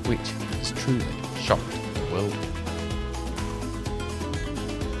 which has truly shocked the world.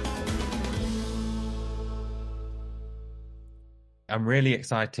 I'm really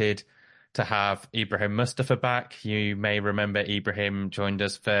excited to have Ibrahim Mustafa back. You may remember Ibrahim joined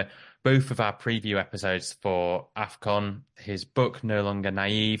us for both of our preview episodes for Afcon. His book, No Longer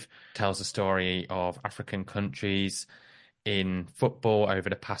Naive, tells the story of African countries in football over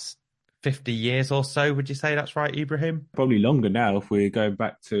the past 50 years or so. Would you say that's right, Ibrahim? Probably longer now if we're going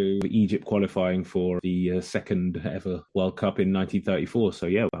back to Egypt qualifying for the second ever World Cup in 1934. So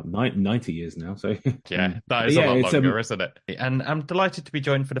yeah, about 90 years now. So yeah, that is a lot longer, isn't it? And I'm delighted to be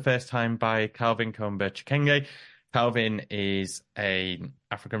joined for the first time by Calvin Chikenge. Calvin is an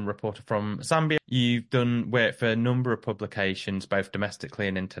African reporter from Zambia. You've done work for a number of publications, both domestically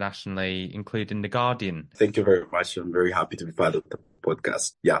and internationally, including The Guardian. Thank you very much. I'm very happy to be part of the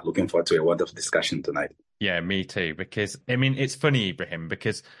podcast. Yeah, looking forward to a wonderful discussion tonight. Yeah, me too. Because, I mean, it's funny, Ibrahim,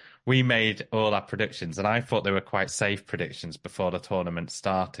 because we made all our predictions and I thought they were quite safe predictions before the tournament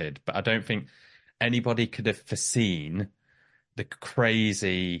started. But I don't think anybody could have foreseen the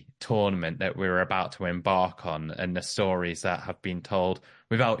crazy tournament that we're about to embark on and the stories that have been told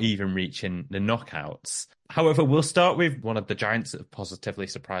without even reaching the knockouts. However, we'll start with one of the giants that have positively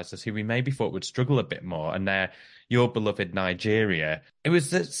surprised us, who we maybe thought would struggle a bit more, and they're your beloved Nigeria. It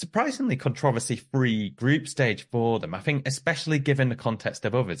was a surprisingly controversy-free group stage for them. I think, especially given the context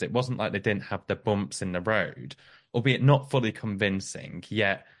of others, it wasn't like they didn't have the bumps in the road, albeit not fully convincing,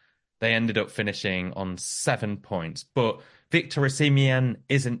 yet they ended up finishing on 7 points. But Victor Osimhen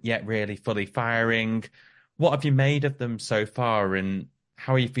isn't yet really fully firing. What have you made of them so far, and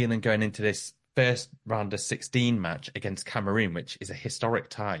how are you feeling going into this first round of 16 match against Cameroon, which is a historic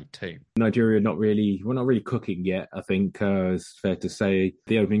tie too? Nigeria we're not really cooking yet. I think it's fair to say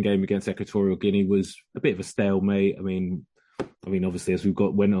the opening game against Equatorial Guinea was a bit of a stalemate. I mean, obviously, as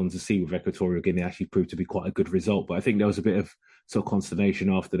went on to see with Equatorial Guinea, actually proved to be quite a good result. But I think there was a bit of sort of consternation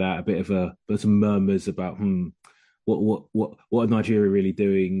after that, there's some murmurs about what are Nigeria really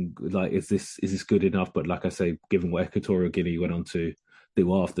doing? Like, is this good enough? But like I say, given what Equatorial Guinea went on to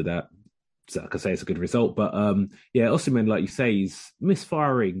do after that, so like I say, it's a good result. But yeah, Osimhen, like you say, he's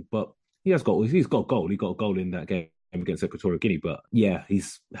misfiring, but he's got a goal. He got a goal in that game against Equatorial Guinea. But yeah,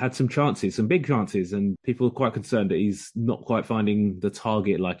 he's had some chances, some big chances, and people are quite concerned that he's not quite finding the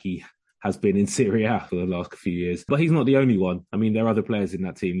target like he has been in Serie A for the last few years. But he's not the only one. I mean, there are other players in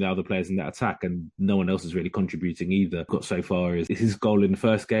that team, there are other players in that attack, and no one else is really contributing either. Got so far is his goal in the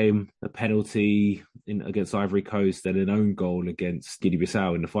first game, a penalty against Ivory Coast, and an own goal against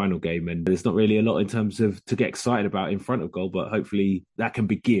Guinea-Bissau in the final game. And there's not really a lot in terms of to get excited about in front of goal, but hopefully that can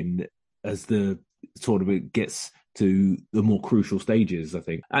begin as the tournament gets to the more crucial stages. I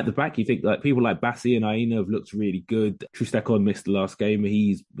think at the back, you think like people like Bassi and Aina have looked really good. Trustekon missed the last game.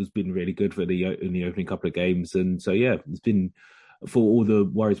 He's been really good in the opening couple of games, and so yeah, it's been, for all the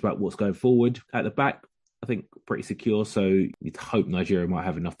worries about what's going forward at the back, I think pretty secure. So you'd hope Nigeria might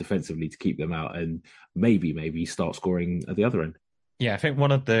have enough defensively to keep them out and maybe start scoring at the other end. Yeah, I think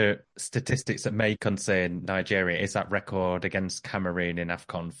one of the statistics that may concern Nigeria is that record against Cameroon in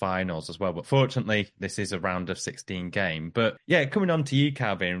Afcon finals as well. But fortunately, this is a round of 16 game. But yeah, coming on to you,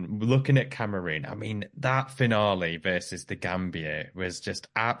 Calvin, looking at Cameroon, I mean, that finale versus the Gambia was just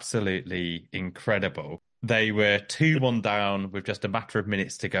absolutely incredible. They were 2-1 down with just a matter of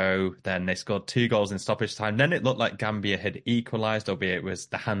minutes to go. Then they scored 2 goals in stoppage time. Then it looked like Gambia had equalised, albeit it was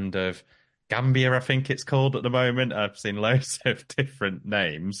the hand of Gambia, I think it's called at the moment. I've seen loads of different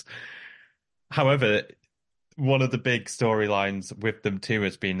names. However, one of the big storylines with them too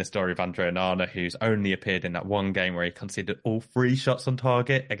has been the story of Andre Onana, who's only appeared in that one game where he conceded all 3 shots on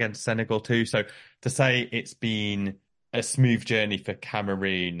target against Senegal too. So to say it's been a smooth journey for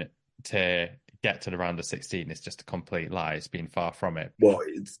Cameroon to get to the round of 16 is just a complete lie. It's been far from it. Well,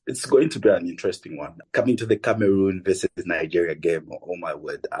 it's going to be an interesting one. Coming to the Cameroon versus Nigeria game, oh my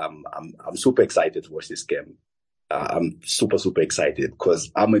word, I'm super excited to watch this game. I'm super excited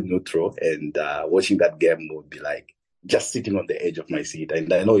because I'm a neutral, and watching that game would be like just sitting on the edge of my seat.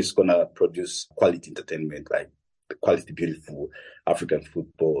 And I know it's gonna produce quality entertainment, like the quality, beautiful African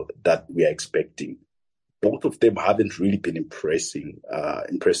football that we are expecting. Both of them haven't really been impressive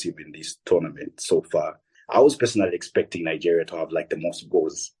in this tournament so far. I was personally expecting Nigeria to have like the most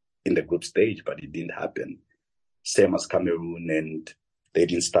goals in the group stage, but it didn't happen. Same as Cameroon, and they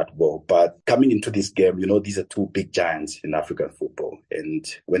didn't start well. But coming into this game, these are 2 big giants in African football. And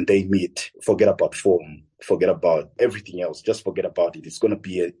when they meet, forget about form, forget about everything else, just forget about it. It's going to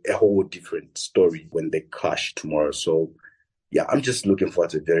be a whole different story when they clash tomorrow. So yeah, I'm just looking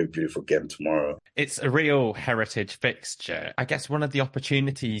forward to a very beautiful game tomorrow. It's a real heritage fixture. I guess one of the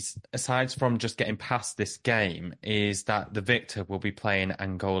opportunities, aside from just getting past this game, is that the victor will be playing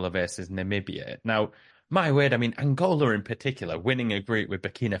Angola versus Namibia. Now, my word, I mean, Angola in particular, winning a group with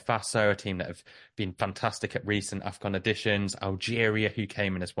Burkina Faso, a team that have been fantastic at recent Afcon editions, Algeria, who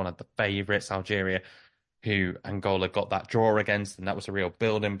came in as one of the favourites, Algeria, who Angola got that draw against, and that was a real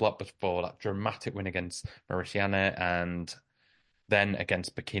building block before that dramatic win against Mauritania and then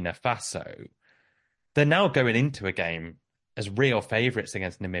against Burkina Faso. They're now going into a game as real favourites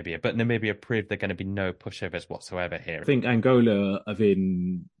against Namibia, but Namibia proved they're going to be no pushovers whatsoever here. I think Angola have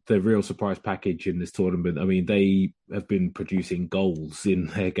been the real surprise package in this tournament. I mean, they have been producing goals in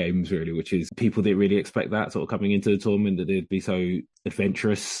their games, really, which is, people didn't really expect that sort of coming into the tournament, that they'd be so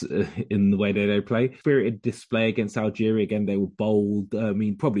adventurous in the way that they play. Spirited display against Algeria. Again, they were bold. I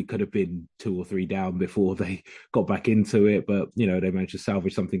mean, probably could have been 2 or 3 down before they got back into it, but, they managed to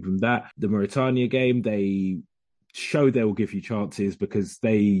salvage something from that. The Mauritania game, they show they will give you chances because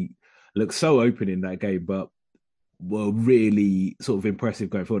they look so open in that game, but were really sort of impressive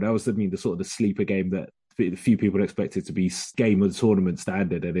going forward. That was, the sort of the sleeper game that a few people expected to be game of the tournament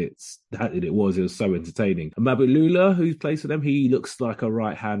standard, and it was so entertaining. Mabulula, who's plays for them, he looks like a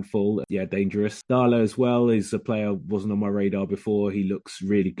right handful. Yeah, dangerous. Dala as well is a player wasn't on my radar before. He looks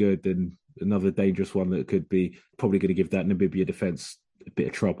really good, and another dangerous one that could be probably going to give that Namibia defense a bit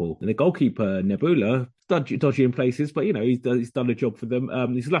of trouble. And the goalkeeper, Nebula, dodgy in places, but he's done a job for them.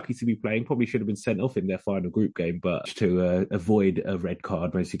 He's lucky to be playing. Probably should have been sent off in their final group game, but to avoid a red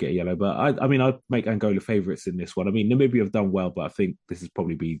card, managed to get a yellow. But I'd make Angola favourites in this one. I mean, Namibia have done well, but I think this is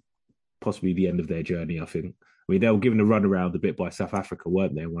probably possibly the end of their journey. I think. I mean, they were given a run around a bit by South Africa,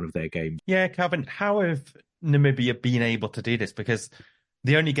 weren't they, in one of their games? Yeah, Calvin, how have Namibia been able to do this? Because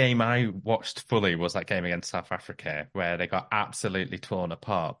the only game I watched fully was that game against South Africa, where they got absolutely torn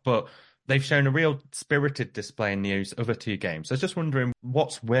apart. But they've shown a real spirited display in those other two games. So I was just wondering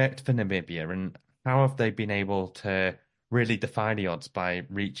what's worked for Namibia and how have they been able to really defy the odds by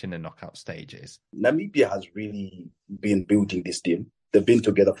reaching the knockout stages? Namibia has really been building this team. They've been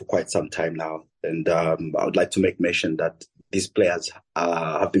together for quite some time now. And I would like to make mention that these players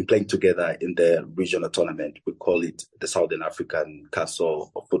have been playing together in the regional tournament. We call it the Southern African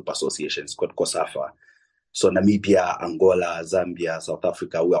Council of Football Associations, called COSAFA. So Namibia, Angola, Zambia, South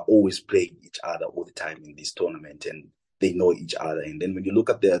Africa, we are always playing each other all the time in this tournament, and they know each other. And then when you look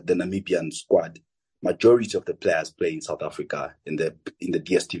at the Namibian squad, majority of the players play in South Africa in the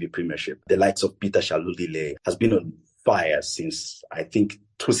DStv Premiership. The likes of Peter Shalulile has been on fire since, I think,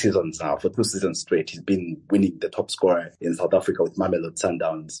 2 seasons now. For 2 seasons straight, he's been winning the top scorer in South Africa with Mamelodi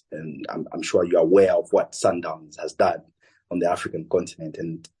Sundowns. And I'm sure you're aware of what Sundowns has done on the African continent.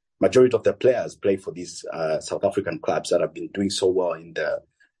 And majority of the players play for these South African clubs that have been doing so well in the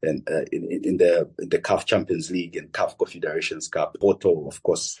CAF Champions League and CAF Confederations Cup. Porto, of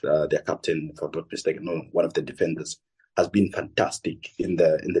course, their captain, if I'm not mistaken, one of the defenders, has been fantastic in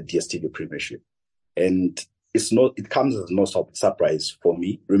the DStv Premiership. And it comes as no surprise for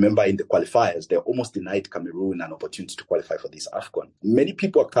me. Remember, in the qualifiers, they almost denied Cameroon an opportunity to qualify for this Afcon. Many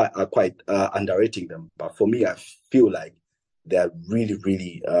people are quite underrating them, but for me, I feel like they are really,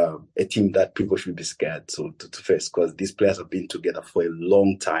 really a team that people should be scared to face, because these players have been together for a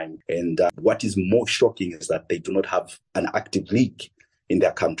long time. And what is more shocking is that they do not have an active league in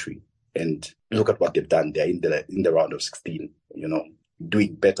their country. And look at what they've done. They're in the round of 16,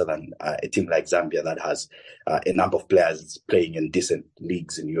 doing better than a team like Zambia that has a number of players playing in decent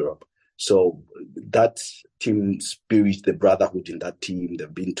leagues in Europe. So that team spirit, the brotherhood in that team,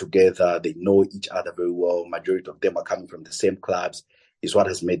 they've been together, they know each other very well. Majority of them are coming from the same clubs, is what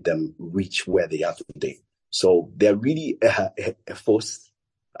has made them reach where they are today. So they're really a force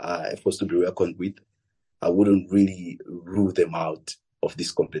to be reckoned with. I wouldn't really rule them out of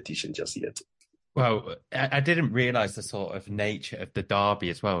this competition just yet. Well, I didn't realise the sort of nature of the derby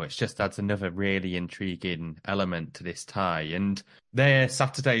as well. It just adds another really intriguing element to this tie. And they're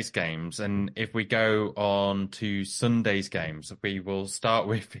Saturday's games. And if we go on to Sunday's games, we will start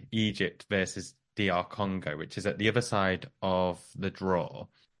with Egypt versus DR Congo, which is at the other side of the draw.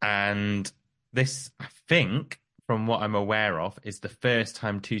 And this, I think, from what I'm aware of, is the first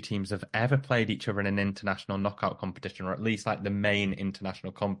time two teams have ever played each other in an international knockout competition, or at least like the main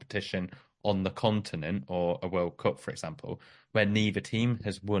international competition on the continent, or a World Cup, for example, where neither team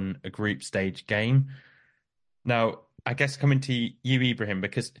has won a group stage game. Now, I guess coming to you, Ibrahim,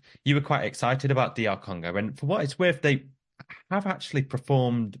 because you were quite excited about DR Congo, and for what it's worth, they have actually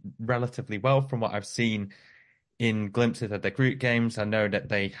performed relatively well from what I've seen in glimpses of their group games. I know that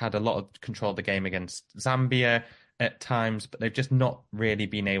they had a lot of control of the game against Zambia at times, but they've just not really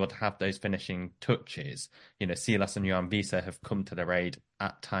been able to have those finishing touches. Silas and Johan Visa have come to their aid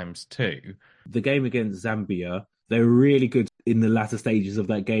at times too. The game against Zambia, they were really good in the latter stages of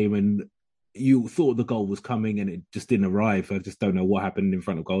that game, and you thought the goal was coming and it just didn't arrive. I just don't know what happened in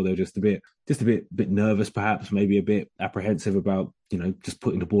front of goal. They were just a bit nervous, perhaps, maybe a bit apprehensive about, just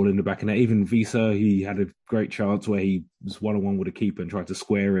putting the ball in the back of net. Even Visa, he had a great chance where he was one-on-one with a keeper and tried to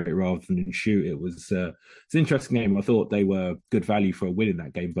square it rather than shoot. It's an interesting game. I thought they were good value for a win in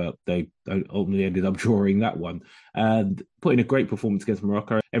that game, but they ultimately ended up drawing that one and putting a great performance against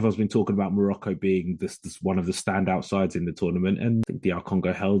Morocco. Everyone's been talking about Morocco being this one of the standout sides in the tournament, and I think DR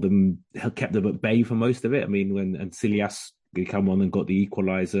Congo kept them at bay for most of it. I mean, when Silias come on and got the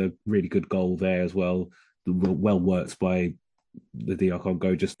equaliser, really good goal there as well. Well worked by the DR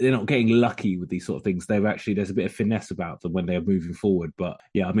Congo. Just they're not getting lucky with these sort of things. There's a bit of finesse about them when they're moving forward. But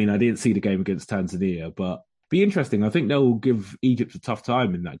yeah, I mean, I didn't see the game against Tanzania, but be interesting. I think they'll give Egypt a tough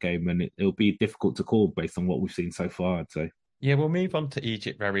time in that game, and it'll be difficult to call based on what we've seen so far, I'd say. Yeah, we'll move on to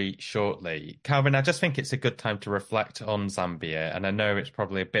Egypt very shortly. Calvin, I just think it's a good time to reflect on Zambia, and I know it's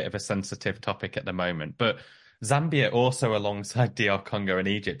probably a bit of a sensitive topic at the moment, but Zambia also, alongside DR Congo and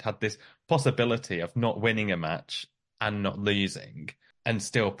Egypt, had this possibility of not winning a match and not losing and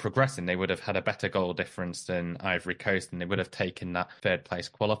still progressing. They would have had a better goal difference than Ivory Coast, and they would have taken that third place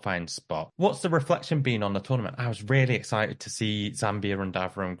qualifying spot. What's the reflection been on the tournament? I was really excited to see Zambia and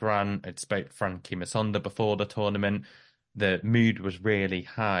Avram Grant. I'd spoke to Frankie Masonda before the tournament. The mood was really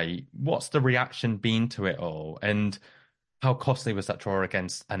high. What's the reaction been to it all? And how costly was that draw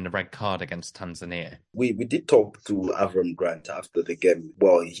against and the red card against Tanzania? We did talk to Avram Grant after the game.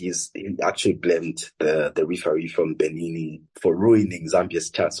 Well, he actually blamed the referee from Benin for ruining Zambia's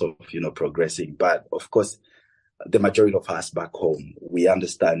chance of, progressing. But of course, the majority of us back home, we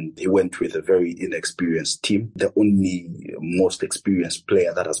understand he went with a very inexperienced team. The only most experienced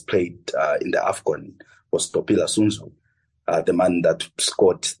player that has played in the Afcon was Topila Sunzu. The man that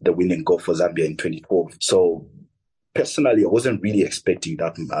scored the winning goal for Zambia in 2012. So personally, I wasn't really expecting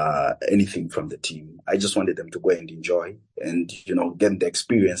that anything from the team. I just wanted them to go and enjoy and, get the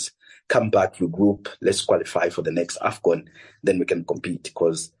experience, come back, regroup, let's qualify for the next Afcon, then we can compete,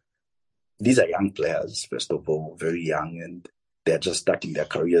 because these are young players, first of all, very young, and they're just starting their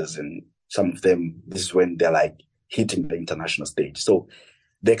careers. And some of them, this is when they're like hitting the international stage. So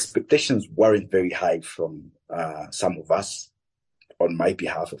the expectations weren't very high from some of us, on my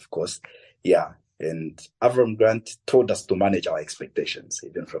behalf, of course. Yeah. And Avram Grant told us to manage our expectations,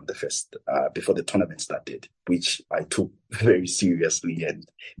 even from the first, before the tournament started, which I took very seriously and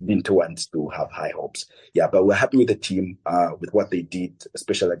didn't want to have high hopes. Yeah, but we're happy with the team, with what they did,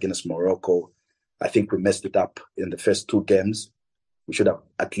 especially against Morocco. I think we messed it up in the first two games. We should have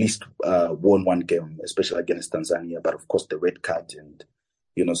at least won one game, especially against Tanzania. But of course, the red card and,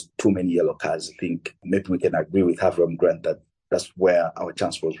 too many yellow cards. I think maybe we can agree with Avram Grant that that's where our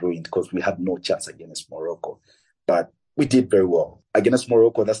chance was ruined, because we had no chance against Morocco. But we did very well. Against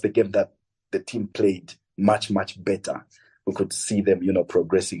Morocco, that's the game that the team played much, much better. We could see them,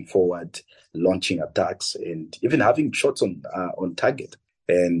 progressing forward, launching attacks, and even having shots on target.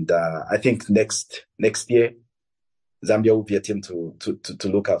 And I think next year, Zambia will be a team to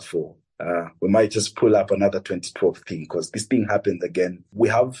look out for. We might just pull up another 2012 thing, because this thing happened again. We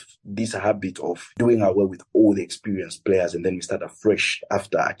have this habit of doing away with all the experienced players, and then we start afresh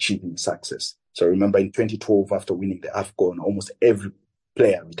after achieving success. So remember in 2012, after winning the Afcon, almost every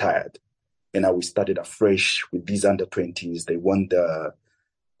player retired. And now we started afresh with these under-20s. They won the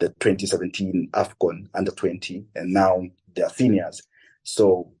 2017 Afcon under-20, and now they're seniors.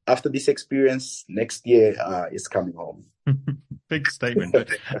 So after this experience, next year is coming home. Big statement. But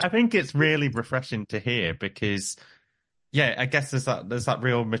I think it's really refreshing to hear, because, yeah, I guess there's that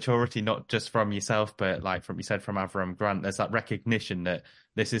real maturity, not just from yourself, but like from you said, from Avram Grant. There's that recognition that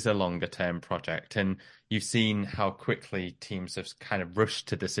this is a longer term project, and you've seen how quickly teams have kind of rushed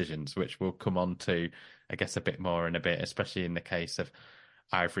to decisions, which we'll come on to, I guess, a bit more in a bit, especially in the case of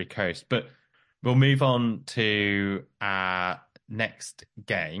Ivory Coast. But we'll move on to our next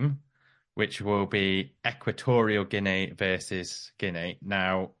game, which will be Equatorial Guinea versus Guinea.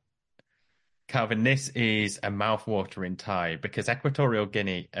 Now, Calvin, this is a mouth-watering tie, because Equatorial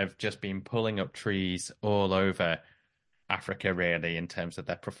Guinea have just been pulling up trees all over Africa, really, in terms of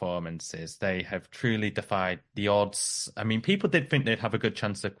their performances. They have truly defied the odds. I mean, people did think they'd have a good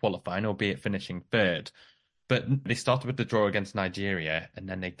chance of qualifying, albeit finishing third. But they started with the draw against Nigeria, and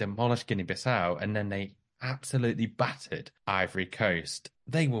then they demolished Guinea-Bissau, and then they absolutely battered Ivory Coast.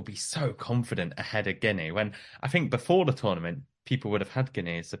 They will be so confident ahead of Guinea, when I think before the tournament, people would have had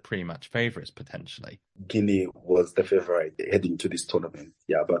Guinea as the pre-match favourites potentially. Guinea was the favourite heading to this tournament.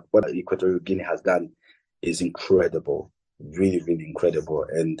 Yeah, but what Equatorial Guinea has done is incredible, really, really incredible.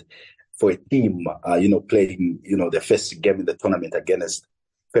 And for a team, playing, their first game in the tournament against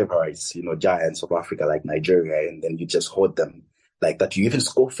favourites, giants of Africa like Nigeria, and then you just hold them like that. You even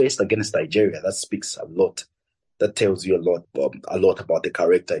score first against Nigeria. That speaks a lot. That tells you a lot about the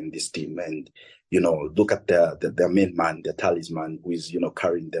character in this team. And, look at their main man, their talisman, who is,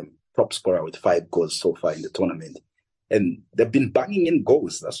 carrying them, top scorer with 5 goals so far in the tournament. And they've been banging in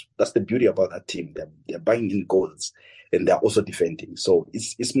goals. That's the beauty about that team. They're banging in goals, and they're also defending. So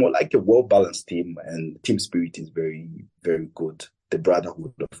it's more like a well-balanced team, and team spirit is very, very good. The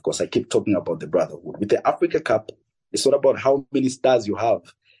brotherhood, of course. I keep talking about the brotherhood. With the Africa Cup, it's not about how many stars you have.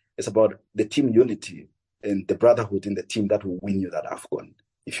 It's about the team unity and the brotherhood in the team that will win you that Afcon.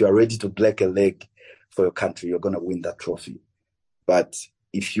 If you are ready to break a leg for your country, you're going to win that trophy. But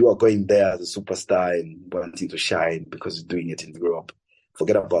if you are going there as a superstar and wanting to shine because you're doing it in Europe,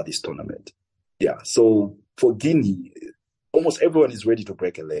 forget about this tournament. Yeah, so for Guinea, almost everyone is ready to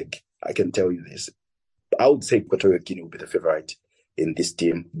break a leg. I can tell you this. I would say Equatorial Guinea will be the favorite in this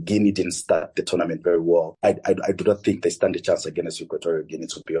team. Guinea didn't start the tournament very well. I do not think they stand a chance against Equatorial Guinea,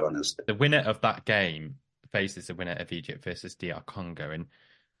 to be honest. The winner of that game faces the winner of Egypt versus DR Congo. And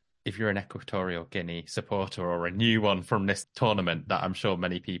if you're an Equatorial Guinea supporter or a new one from this tournament, that I'm sure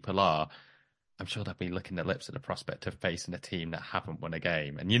many people are, I'm sure they'll be licking their lips at the prospect of facing a team that haven't won a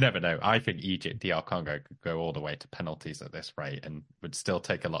game. And you never know. I think Egypt, DR Congo could go all the way to penalties at this rate and would still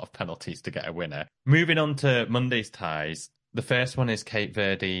take a lot of penalties to get a winner. Moving on to Monday's ties, the first one is Cape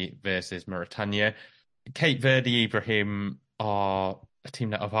Verde versus Mauritania. Cape Verde, Ibrahim, are a team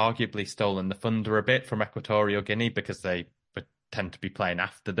that have arguably stolen the thunder a bit from Equatorial Guinea because they tend to be playing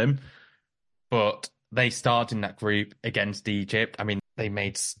after them. But they started in that group against Egypt. I mean, they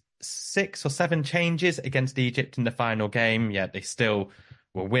made 6 or 7 changes against Egypt in the final game, yet they still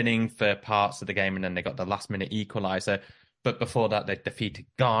were winning for parts of the game, and then they got the last-minute equaliser. But before that, they defeated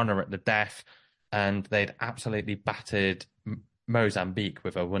Ghana at the death, and they'd absolutely battered Mozambique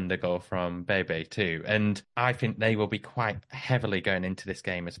with a wonder goal from Bebe too. And I think they will be quite heavily going into this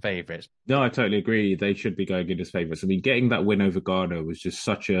game as favourites. No, I totally agree. They should be going in as favourites. I mean, getting that win over Ghana was just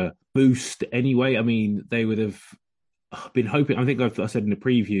such a boost anyway. I mean, they would have been hoping. I think I said in the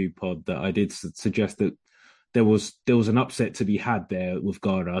preview pod that I did suggest that there was an upset to be had there with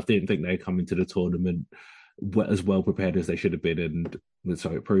Ghana. I didn't think they'd come into the tournament as well prepared as they should have been, and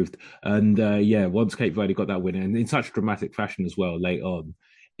so it proved. And once Cape Verde got that win, and in such dramatic fashion as well late on,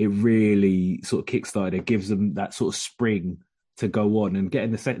 it really sort of kickstarted. It gives them that sort of spring to go on, and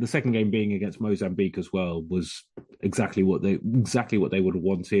getting the second game being against Mozambique as well was exactly what they would have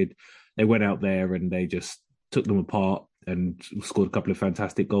wanted. They went out there and they just took them apart and scored a couple of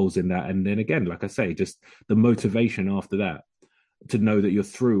fantastic goals in that. And then again, like I say, just the motivation after that to know that you're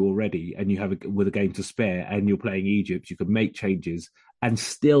through already and you have with a game to spare and you're playing Egypt, you can make changes and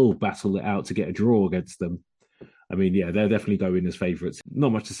still battle it out to get a draw against them. I mean, yeah, they're definitely going as favourites.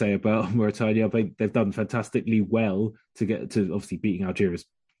 Not much to say about Mauritania. I think they've done fantastically well to get to obviously beating Algeria is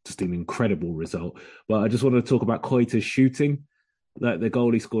just an incredible result. But I just want to talk about Koita's shooting. Like the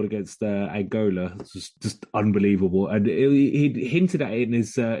goal he scored against Angola was just unbelievable, and he hinted at it in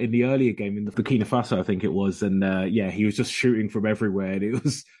his in the earlier game in the Burkina Faso, I think it was, and he was just shooting from everywhere, and it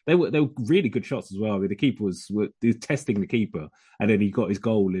was they were really good shots as well. I mean, the keeper was testing the keeper, and then he got his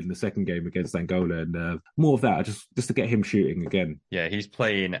goal in the second game against Angola, and more of that just to get him shooting again. Yeah, he's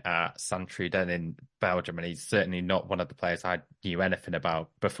playing at Saint-Truiden in Belgium, and he's certainly not one of the players I knew anything about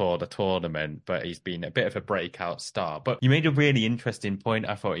before the tournament, but he's been a bit of a breakout star. But you made a really interesting point,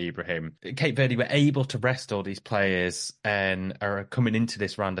 I thought, Ibrahim. Cape Verde were able to rest all these players and are coming into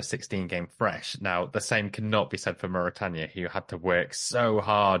this round of 16 game fresh. Now, the same cannot be said for Mauritania, who had to work so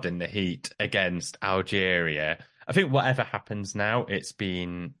hard in the heat against Algeria. I think whatever happens now, it's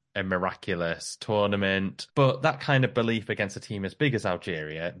been a miraculous tournament. But that kind of belief against a team as big as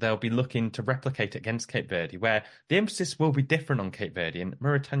Algeria, they'll be looking to replicate against Cape Verde, where the emphasis will be different on Cape Verde, and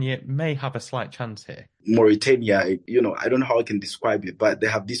Mauritania may have a slight chance here. Mauritania, I don't know how I can describe it, but they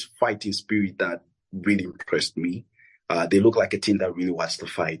have this fighting spirit that really impressed me. They look like a team that really wants to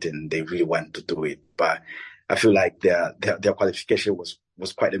fight and they really want to do it. But I feel like their qualification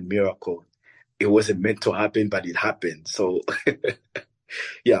was quite a miracle. It wasn't meant to happen, but it happened. So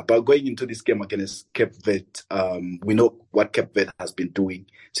yeah, but going into this game against Cape Verde, we know what Cape Verde has been doing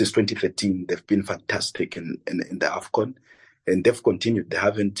since 2013. They've been fantastic in the Afcon, and they've continued. They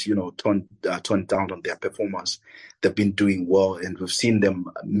haven't, turned down on their performance. They've been doing well, and we've seen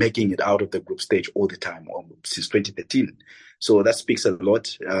them making it out of the group stage all the time since 2013. So that speaks a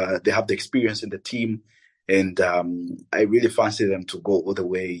lot. They have the experience in the team, and I really fancy them to go all the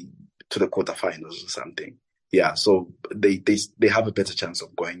way to the quarterfinals or something. Yeah, so they have a better chance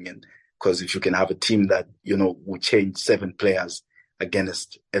of going in, because if you can have a team that, will change 7 players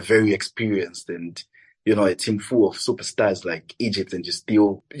against a very experienced and, a team full of superstars like Egypt, and you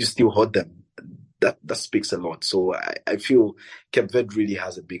still hold them, that speaks a lot. So I feel Cape Verde really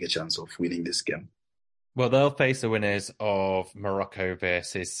has a bigger chance of winning this game. Well, they'll face the winners of Morocco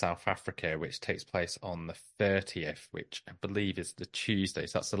versus South Africa, which takes place on the 30th, which I believe is the Tuesday.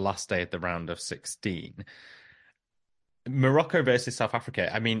 So that's the last day of the round of 16. Morocco versus South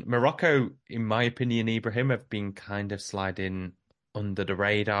Africa. I mean, Morocco, in my opinion, Ibrahim, have been kind of sliding under the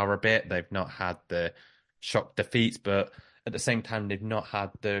radar a bit. They've not had the shock defeats, but at the same time, they've not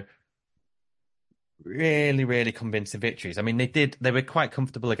had the really, really convincing victories. I mean, they were quite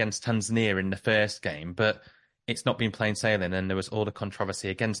comfortable against Tanzania in the first game, but it's not been plain sailing, and there was all the controversy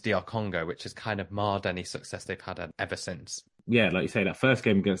against DR Congo, which has kind of marred any success they've had ever since. Yeah, like you say, that first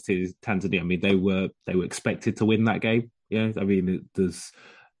game against Tanzania, I mean, they were expected to win that game. Yeah, I mean, there's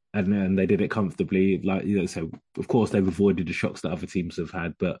and they did it comfortably. Like, so of course they've avoided the shocks that other teams have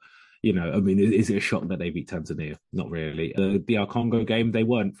had, but I mean, is it a shock that they beat Tanzania? Not really. The DR Congo game, they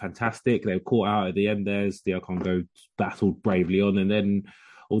weren't fantastic. They were caught out at the end. There's DR Congo battled bravely on, and then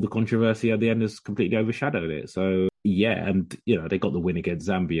all the controversy at the end has completely overshadowed it. So yeah, and they got the win against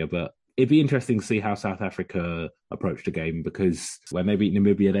Zambia, but it'd be interesting to see how South Africa approached the game, because when they beat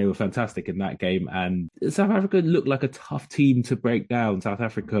Namibia, they were fantastic in that game. And South Africa looked like a tough team to break down. South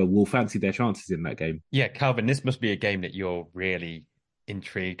Africa will fancy their chances in that game. Yeah, Calvin, this must be a game that you're really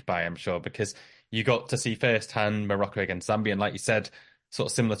intrigued by, I'm sure, because you got to see firsthand Morocco against Zambia. And like you said,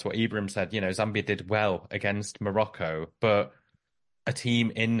 sort of similar to what Ibrahim said, Zambia did well against Morocco, but a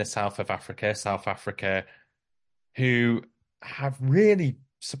team in the south of South Africa, who have really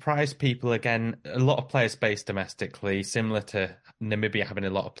surprised people again. A lot of players based domestically, similar to Namibia having a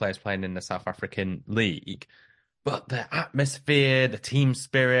lot of players playing in the South African league. But the atmosphere, the team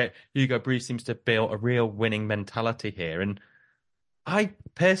spirit, Hugo Broos seems to build a real winning mentality here. And I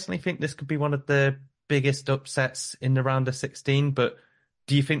personally think this could be one of the biggest upsets in the round of 16. But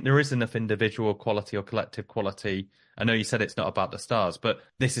do you think there is enough individual quality or collective quality? I know you said it's not about the stars, but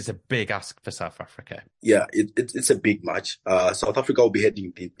this is a big ask for South Africa. Yeah, it's a big match. South Africa will be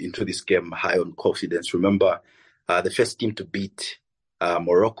heading into this game high on confidence. Remember, the first team to beat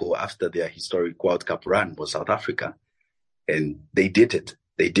Morocco after their historic World Cup run was South Africa. And they did it.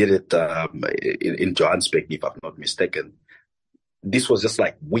 They did it in Johannesburg, if I'm not mistaken. This was just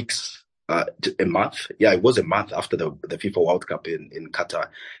like weeks, a month. Yeah, it was a month after the FIFA World Cup in Qatar.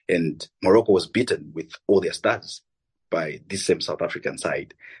 And Morocco was beaten with all their stars by this same South African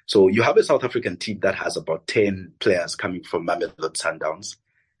side. So you have a South African team that has about 10 players coming from Mamelodi Sundowns.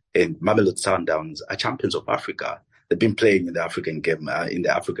 And Mamelodi Sundowns are champions of Africa. They've been playing in the African game, in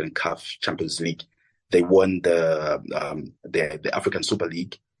the African CAF Champions League. They won the African Super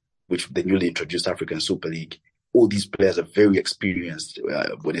League, which the newly introduced African Super League. All these players are very experienced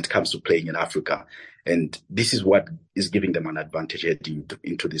when it comes to playing in Africa. And this is what is giving them an advantage heading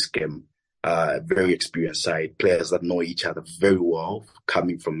into this game. Very experienced side, players that know each other very well,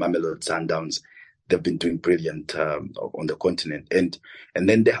 coming from Mamelodi Sundowns. They've been doing brilliant on the continent. And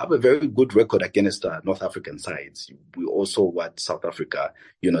then they have a very good record against North African sides. We also what South Africa,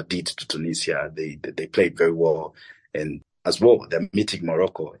 did to Tunisia. They played very well. And as well, they're meeting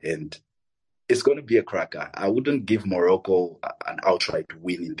Morocco. And it's going to be a cracker. I wouldn't give Morocco an outright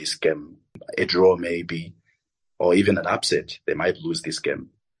win in this game. A draw maybe, or even an upset. They might lose this game.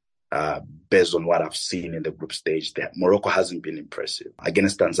 Based on what I've seen in the group stage, Morocco hasn't been impressive.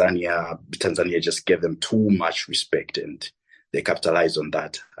 Against Tanzania just gave them too much respect, and they capitalized on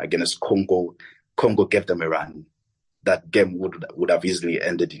that. Against Congo gave them a run. That game would have easily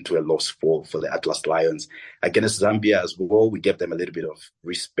ended into a loss for the Atlas Lions. Against Zambia as well, we gave them a little bit of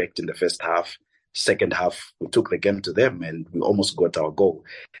respect in the first half. Second half, we took the game to them, and we almost got our goal.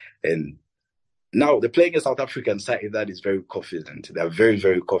 And now they're playing a South African side that is very confident. They're very,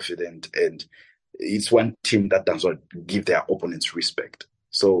 very confident. And it's one team that does not give their opponents respect.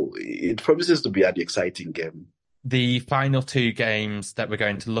 So it promises to be an exciting game. The final two games that we're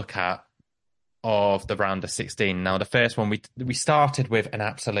going to look at of the round of 16. Now, the first one, we started with an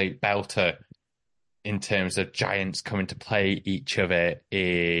absolute belter in terms of giants coming to play each other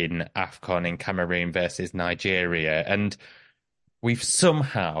in Afcon in Cameroon versus Nigeria. And we've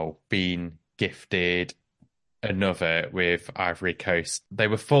somehow been gifted another with Ivory Coast. They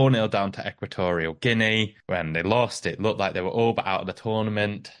were 4-0 down to Equatorial Guinea. When they lost, it looked like they were all but out of the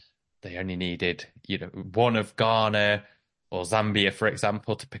tournament. They only needed, one of Ghana or Zambia, for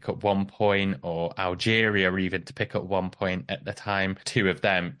example, to pick up 1 point, or Algeria even to pick up 1 point at the time. Two of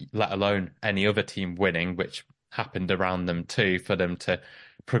them, let alone any other team winning, which happened around them too, for them to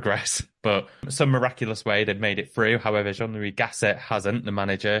progress. But some miraculous way they've made it through. However, Jean-Louis Gasset hasn't, the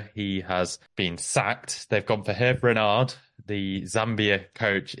manager. He has been sacked. They've gone for Hervé Renard, the Zambia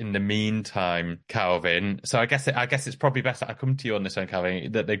coach, in the meantime, Calvin. So I guess it's probably best that I come to you on this one,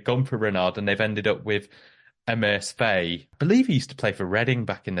 Calvin, that they've gone for Renard and they've ended up with Emers Faye. I believe he used to play for Reading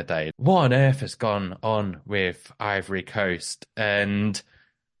back in the day. What on earth has gone on with Ivory Coast? And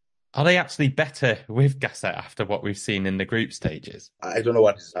are they actually better with Gasset after what we've seen in the group stages? I don't know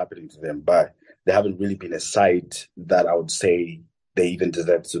what is happening to them, but they haven't really been a side that I would say they even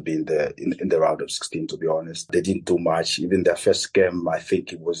deserve to be in the round of 16, to be honest. They didn't do much. Even their first game, I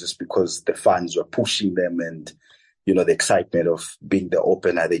think it was just because the fans were pushing them and, the excitement of being the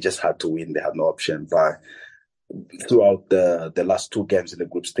opener. They just had to win. They had no option. But throughout the last two games in the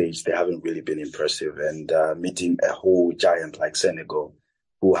group stage, they haven't really been impressive. And meeting a whole giant like Senegal,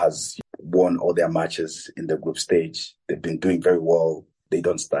 who has won all their matches in the group stage. They've been doing very well. They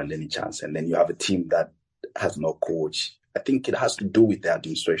don't stand any chance. And then you have a team that has no coach. I think it has to do with the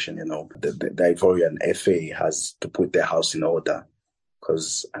administration, The Ivorian FA has to put their house in order.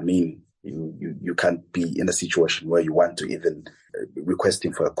 Because, I mean, you can't be in a situation where you want to even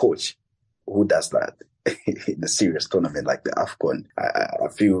requesting for a coach. Who does that in a serious tournament like the Afcon? I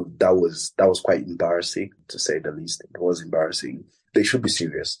feel that was quite embarrassing, to say the least. It was embarrassing. They should be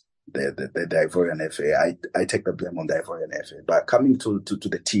serious. The Ivorian FA. I take the blame on the Ivorian FA. But coming to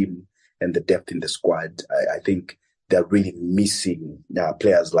the team and the depth in the squad, I think they're really missing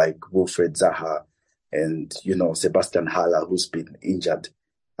players like Wilfred Zaha and, Sebastian Haller, who's been injured.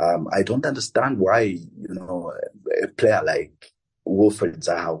 I don't understand why, a player like Wilfred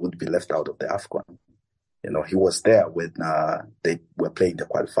Zaha would be left out of the Afcon. He was there when they were playing the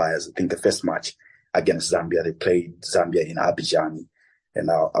qualifiers. I think the first match against Zambia, they played Zambia in Abidjan. And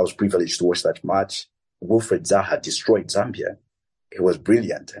I was privileged to watch that match. Wilfred Zaha destroyed Zambia. It was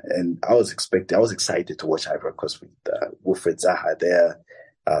brilliant. And I was excited to watch Ivory Coast with Wilfred Zaha there,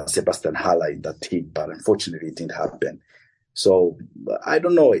 Sebastian Haller in that team. But unfortunately, it didn't happen. So I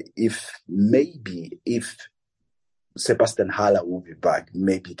don't know if Sebastian Haller will be back,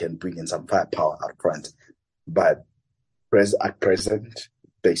 maybe he can bring in some firepower up front. But at present,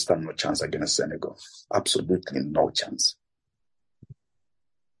 they stand no chance against Senegal. Absolutely no chance.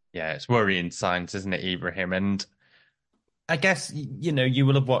 Yeah, it's worrying signs, isn't it, Ibrahim? And I guess, you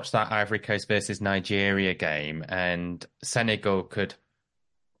will have watched that Ivory Coast versus Nigeria game, and Senegal could,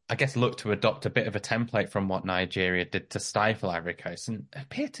 I guess, look to adopt a bit of a template from what Nigeria did to stifle Ivory Coast and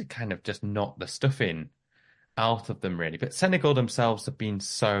appear to kind of just knock the stuffing out of them, really. But Senegal themselves have been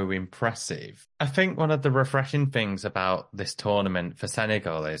so impressive. I think one of the refreshing things about this tournament for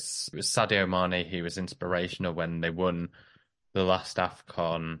Senegal is it was Sadio Mane who was inspirational when they won the last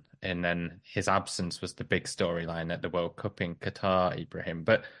Afcon, and then his absence was the big storyline at the World Cup in Qatar, Ibrahim.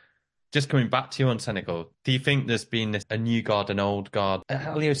 But just coming back to you on Senegal, do you think there's been a new guard, an old guard?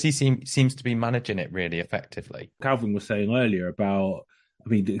 LEOC seems to be managing it really effectively. Calvin was saying earlier about,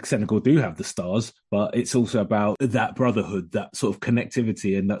 Senegal do have the stars, but it's also about that brotherhood, that sort of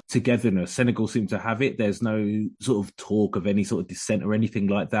connectivity and that togetherness. Senegal seem to have it. There's no sort of talk of any sort of dissent or anything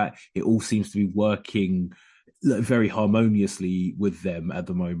like that. It all seems to be working very harmoniously with them at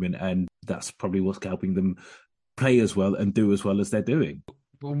the moment, and that's probably what's helping them play as well and do as well as they're doing.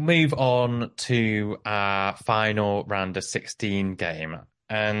 We'll move on to our final round of 16 game,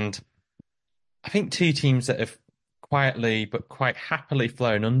 and I think two teams that have quietly but quite happily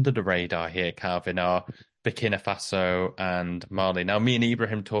flown under the radar here, Calvin, are Burkina Faso and Mali. Now, me and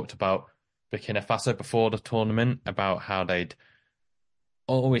Ibrahim talked about Burkina Faso before the tournament, about how they'd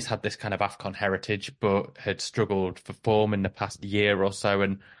always had this kind of Afcon heritage, but had struggled for form in the past year or so.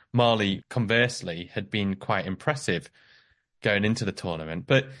 And Mali, conversely, had been quite impressive going into the tournament.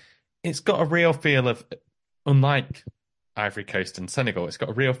 But it's got a real feel of, unlike Ivory Coast and Senegal, it's got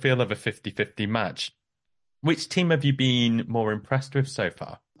a real feel of a 50-50 match. Which team have you been more impressed with so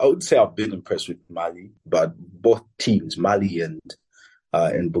far? I would say I've been impressed with Mali, but both teams, Mali and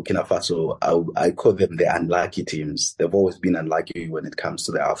Burkina Faso, I call them the unlucky teams. They've always been unlucky when it comes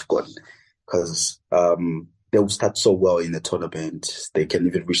to the Afcon, because they will start so well in the tournament. They can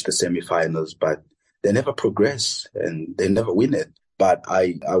even reach the semi-finals, but they never progress and they never win it. But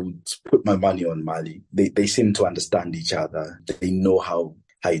I would put my money on Mali. They seem to understand each other. They know how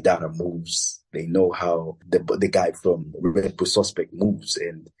Haidara moves. They know how the guy from Red Bull Suspect moves.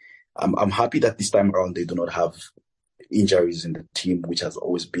 And I'm happy that this time around they do not have injuries in the team, which has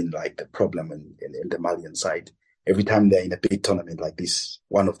always been like the problem in the Malian side. Every time they're in a big tournament like this,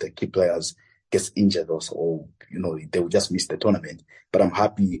 one of the key players gets injured or they will just miss the tournament. But I'm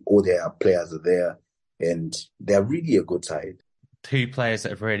happy all their players are there and they're really a good side. Two players that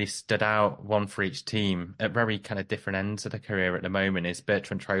have really stood out, one for each team, at very kind of different ends of the career at the moment, is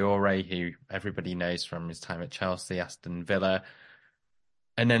Bertrand Traore, who everybody knows from his time at Chelsea, Aston Villa.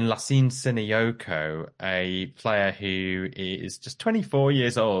 And then Lassine Sinioko, a player who is just 24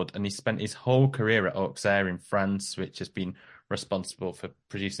 years old, and he spent his whole career at Auxerre in France, which has been responsible for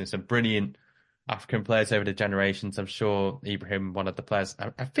producing some brilliant African players over the generations. I'm sure Ibrahim, one of the players,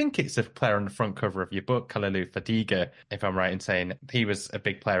 I think it's a player on the front cover of your book, Kalilou Fadiga, if I'm right in saying he was a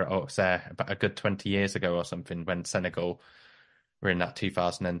big player at Auxerre about a good 20 years ago or something when Senegal were in that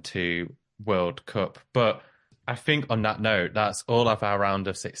 2002 World Cup. But I think on that note, that's all of our round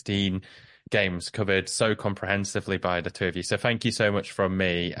of 16 games covered so comprehensively by the two of you. So thank you so much from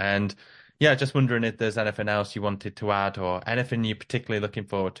me. And yeah, just wondering if there's anything else you wanted to add or anything you're particularly looking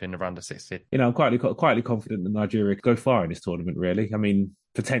forward to in the round of 16. I'm quietly confident that Nigeria could go far in this tournament, really. I mean,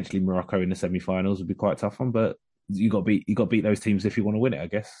 potentially Morocco in the semi-finals would be quite a tough one, but you got to beat those teams if you want to win it, I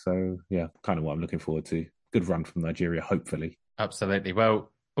guess. So yeah, kind of what I'm looking forward to. Good run from Nigeria, hopefully. Absolutely.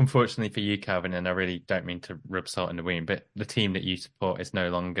 Well, unfortunately for you, Calvin, and I really don't mean to rub salt in the wound, but the team that you support is no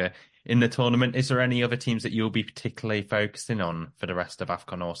longer in the tournament. Is there any other teams that you'll be particularly focusing on for the rest of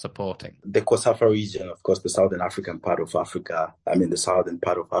Afcon or supporting? The COSAFA region, of course, the southern African part of Africa. The southern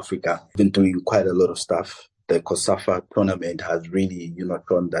part of Africa, been doing quite a lot of stuff. The COSAFA tournament has really,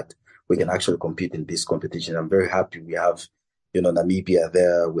 shown that we can actually compete in this competition. I'm very happy we have Namibia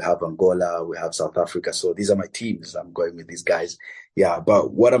there, we have Angola, we have South Africa. So these are my teams. I'm going with these guys. Yeah,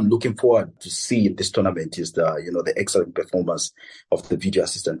 but what I'm looking forward to see in this tournament is the excellent performance of the video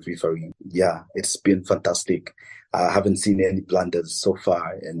assistant referee. Yeah, it's been fantastic. I haven't seen any blunders so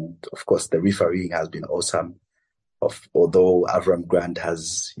far. And of course, the refereeing has been awesome. Although Avram Grant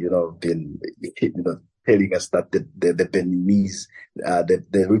has, been, telling us that the Beninese,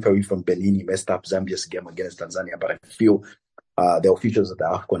 the referee from Benin messed up Zambia's game against Tanzania. But I feel the officials at the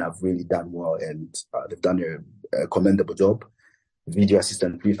Afcon have really done well, and they've done a commendable job. Video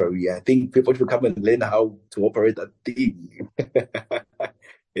assistant referee, I think people should come and learn how to operate that thing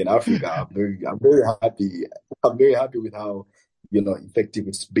in Africa. I'm very happy. I'm very happy with how effective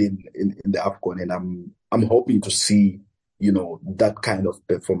it's been in the Afcon, and I'm hoping to see that kind of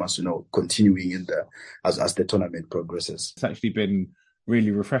performance continuing as the tournament progresses. It's actually been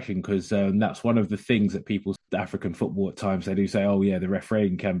really refreshing because that's one of the things that people, African football at times, they do say, oh yeah, the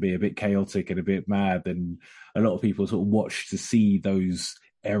refereeing can be a bit chaotic and a bit mad, and a lot of people sort of watch to see those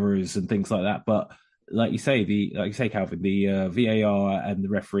errors and things like that. But like you say, Calvin, the VAR and the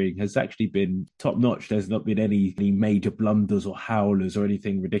refereeing has actually been top notch. There's not been any major blunders or howlers or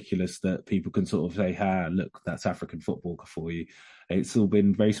anything ridiculous that people can sort of say, look, that's African football for you. It's all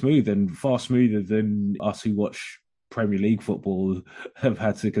been very smooth and far smoother than us who watch Premier League football have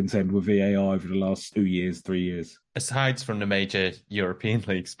had to contend with VAR over the last 2 years, 3 years. Aside from the major European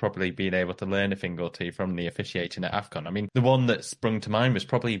leagues probably being able to learn a thing or two from the officiating at Afcon, the one that sprung to mind was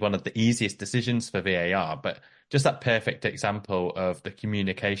probably one of the easiest decisions for VAR, but just that perfect example of the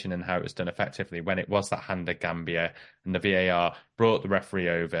communication and how it was done effectively when it was that hand of Gambia and the VAR brought the referee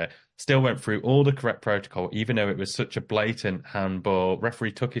over, still went through all the correct protocol, even though it was such a blatant handball.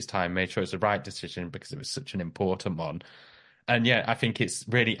 Referee took his time, made sure it was the right decision because it was such an important one. And yeah, I think it's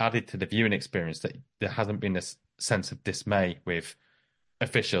really added to the viewing experience that there hasn't been this sense of dismay with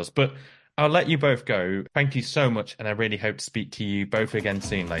officials. But I'll let you both go. Thank you so much, and I really hope to speak to you both again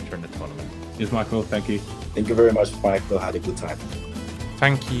soon later in the tournament. Yes, Michael, thank you. Thank you very much, Michael. Had a good time.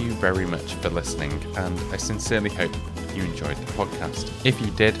 Thank you very much for listening, and I sincerely hope you enjoyed the podcast. If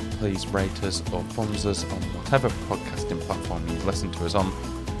you did, please rate us or thumbs us on whatever podcasting platform you listen to us on,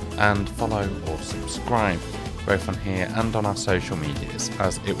 and follow or subscribe, both on here and on our social medias,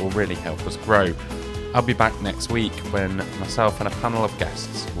 as it will really help us grow. I'll be back next week when myself and a panel of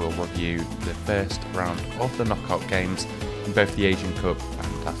guests will review the first round of the knockout games in both the Asian Cup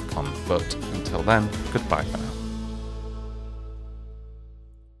and Afcon. But until then, goodbye for now.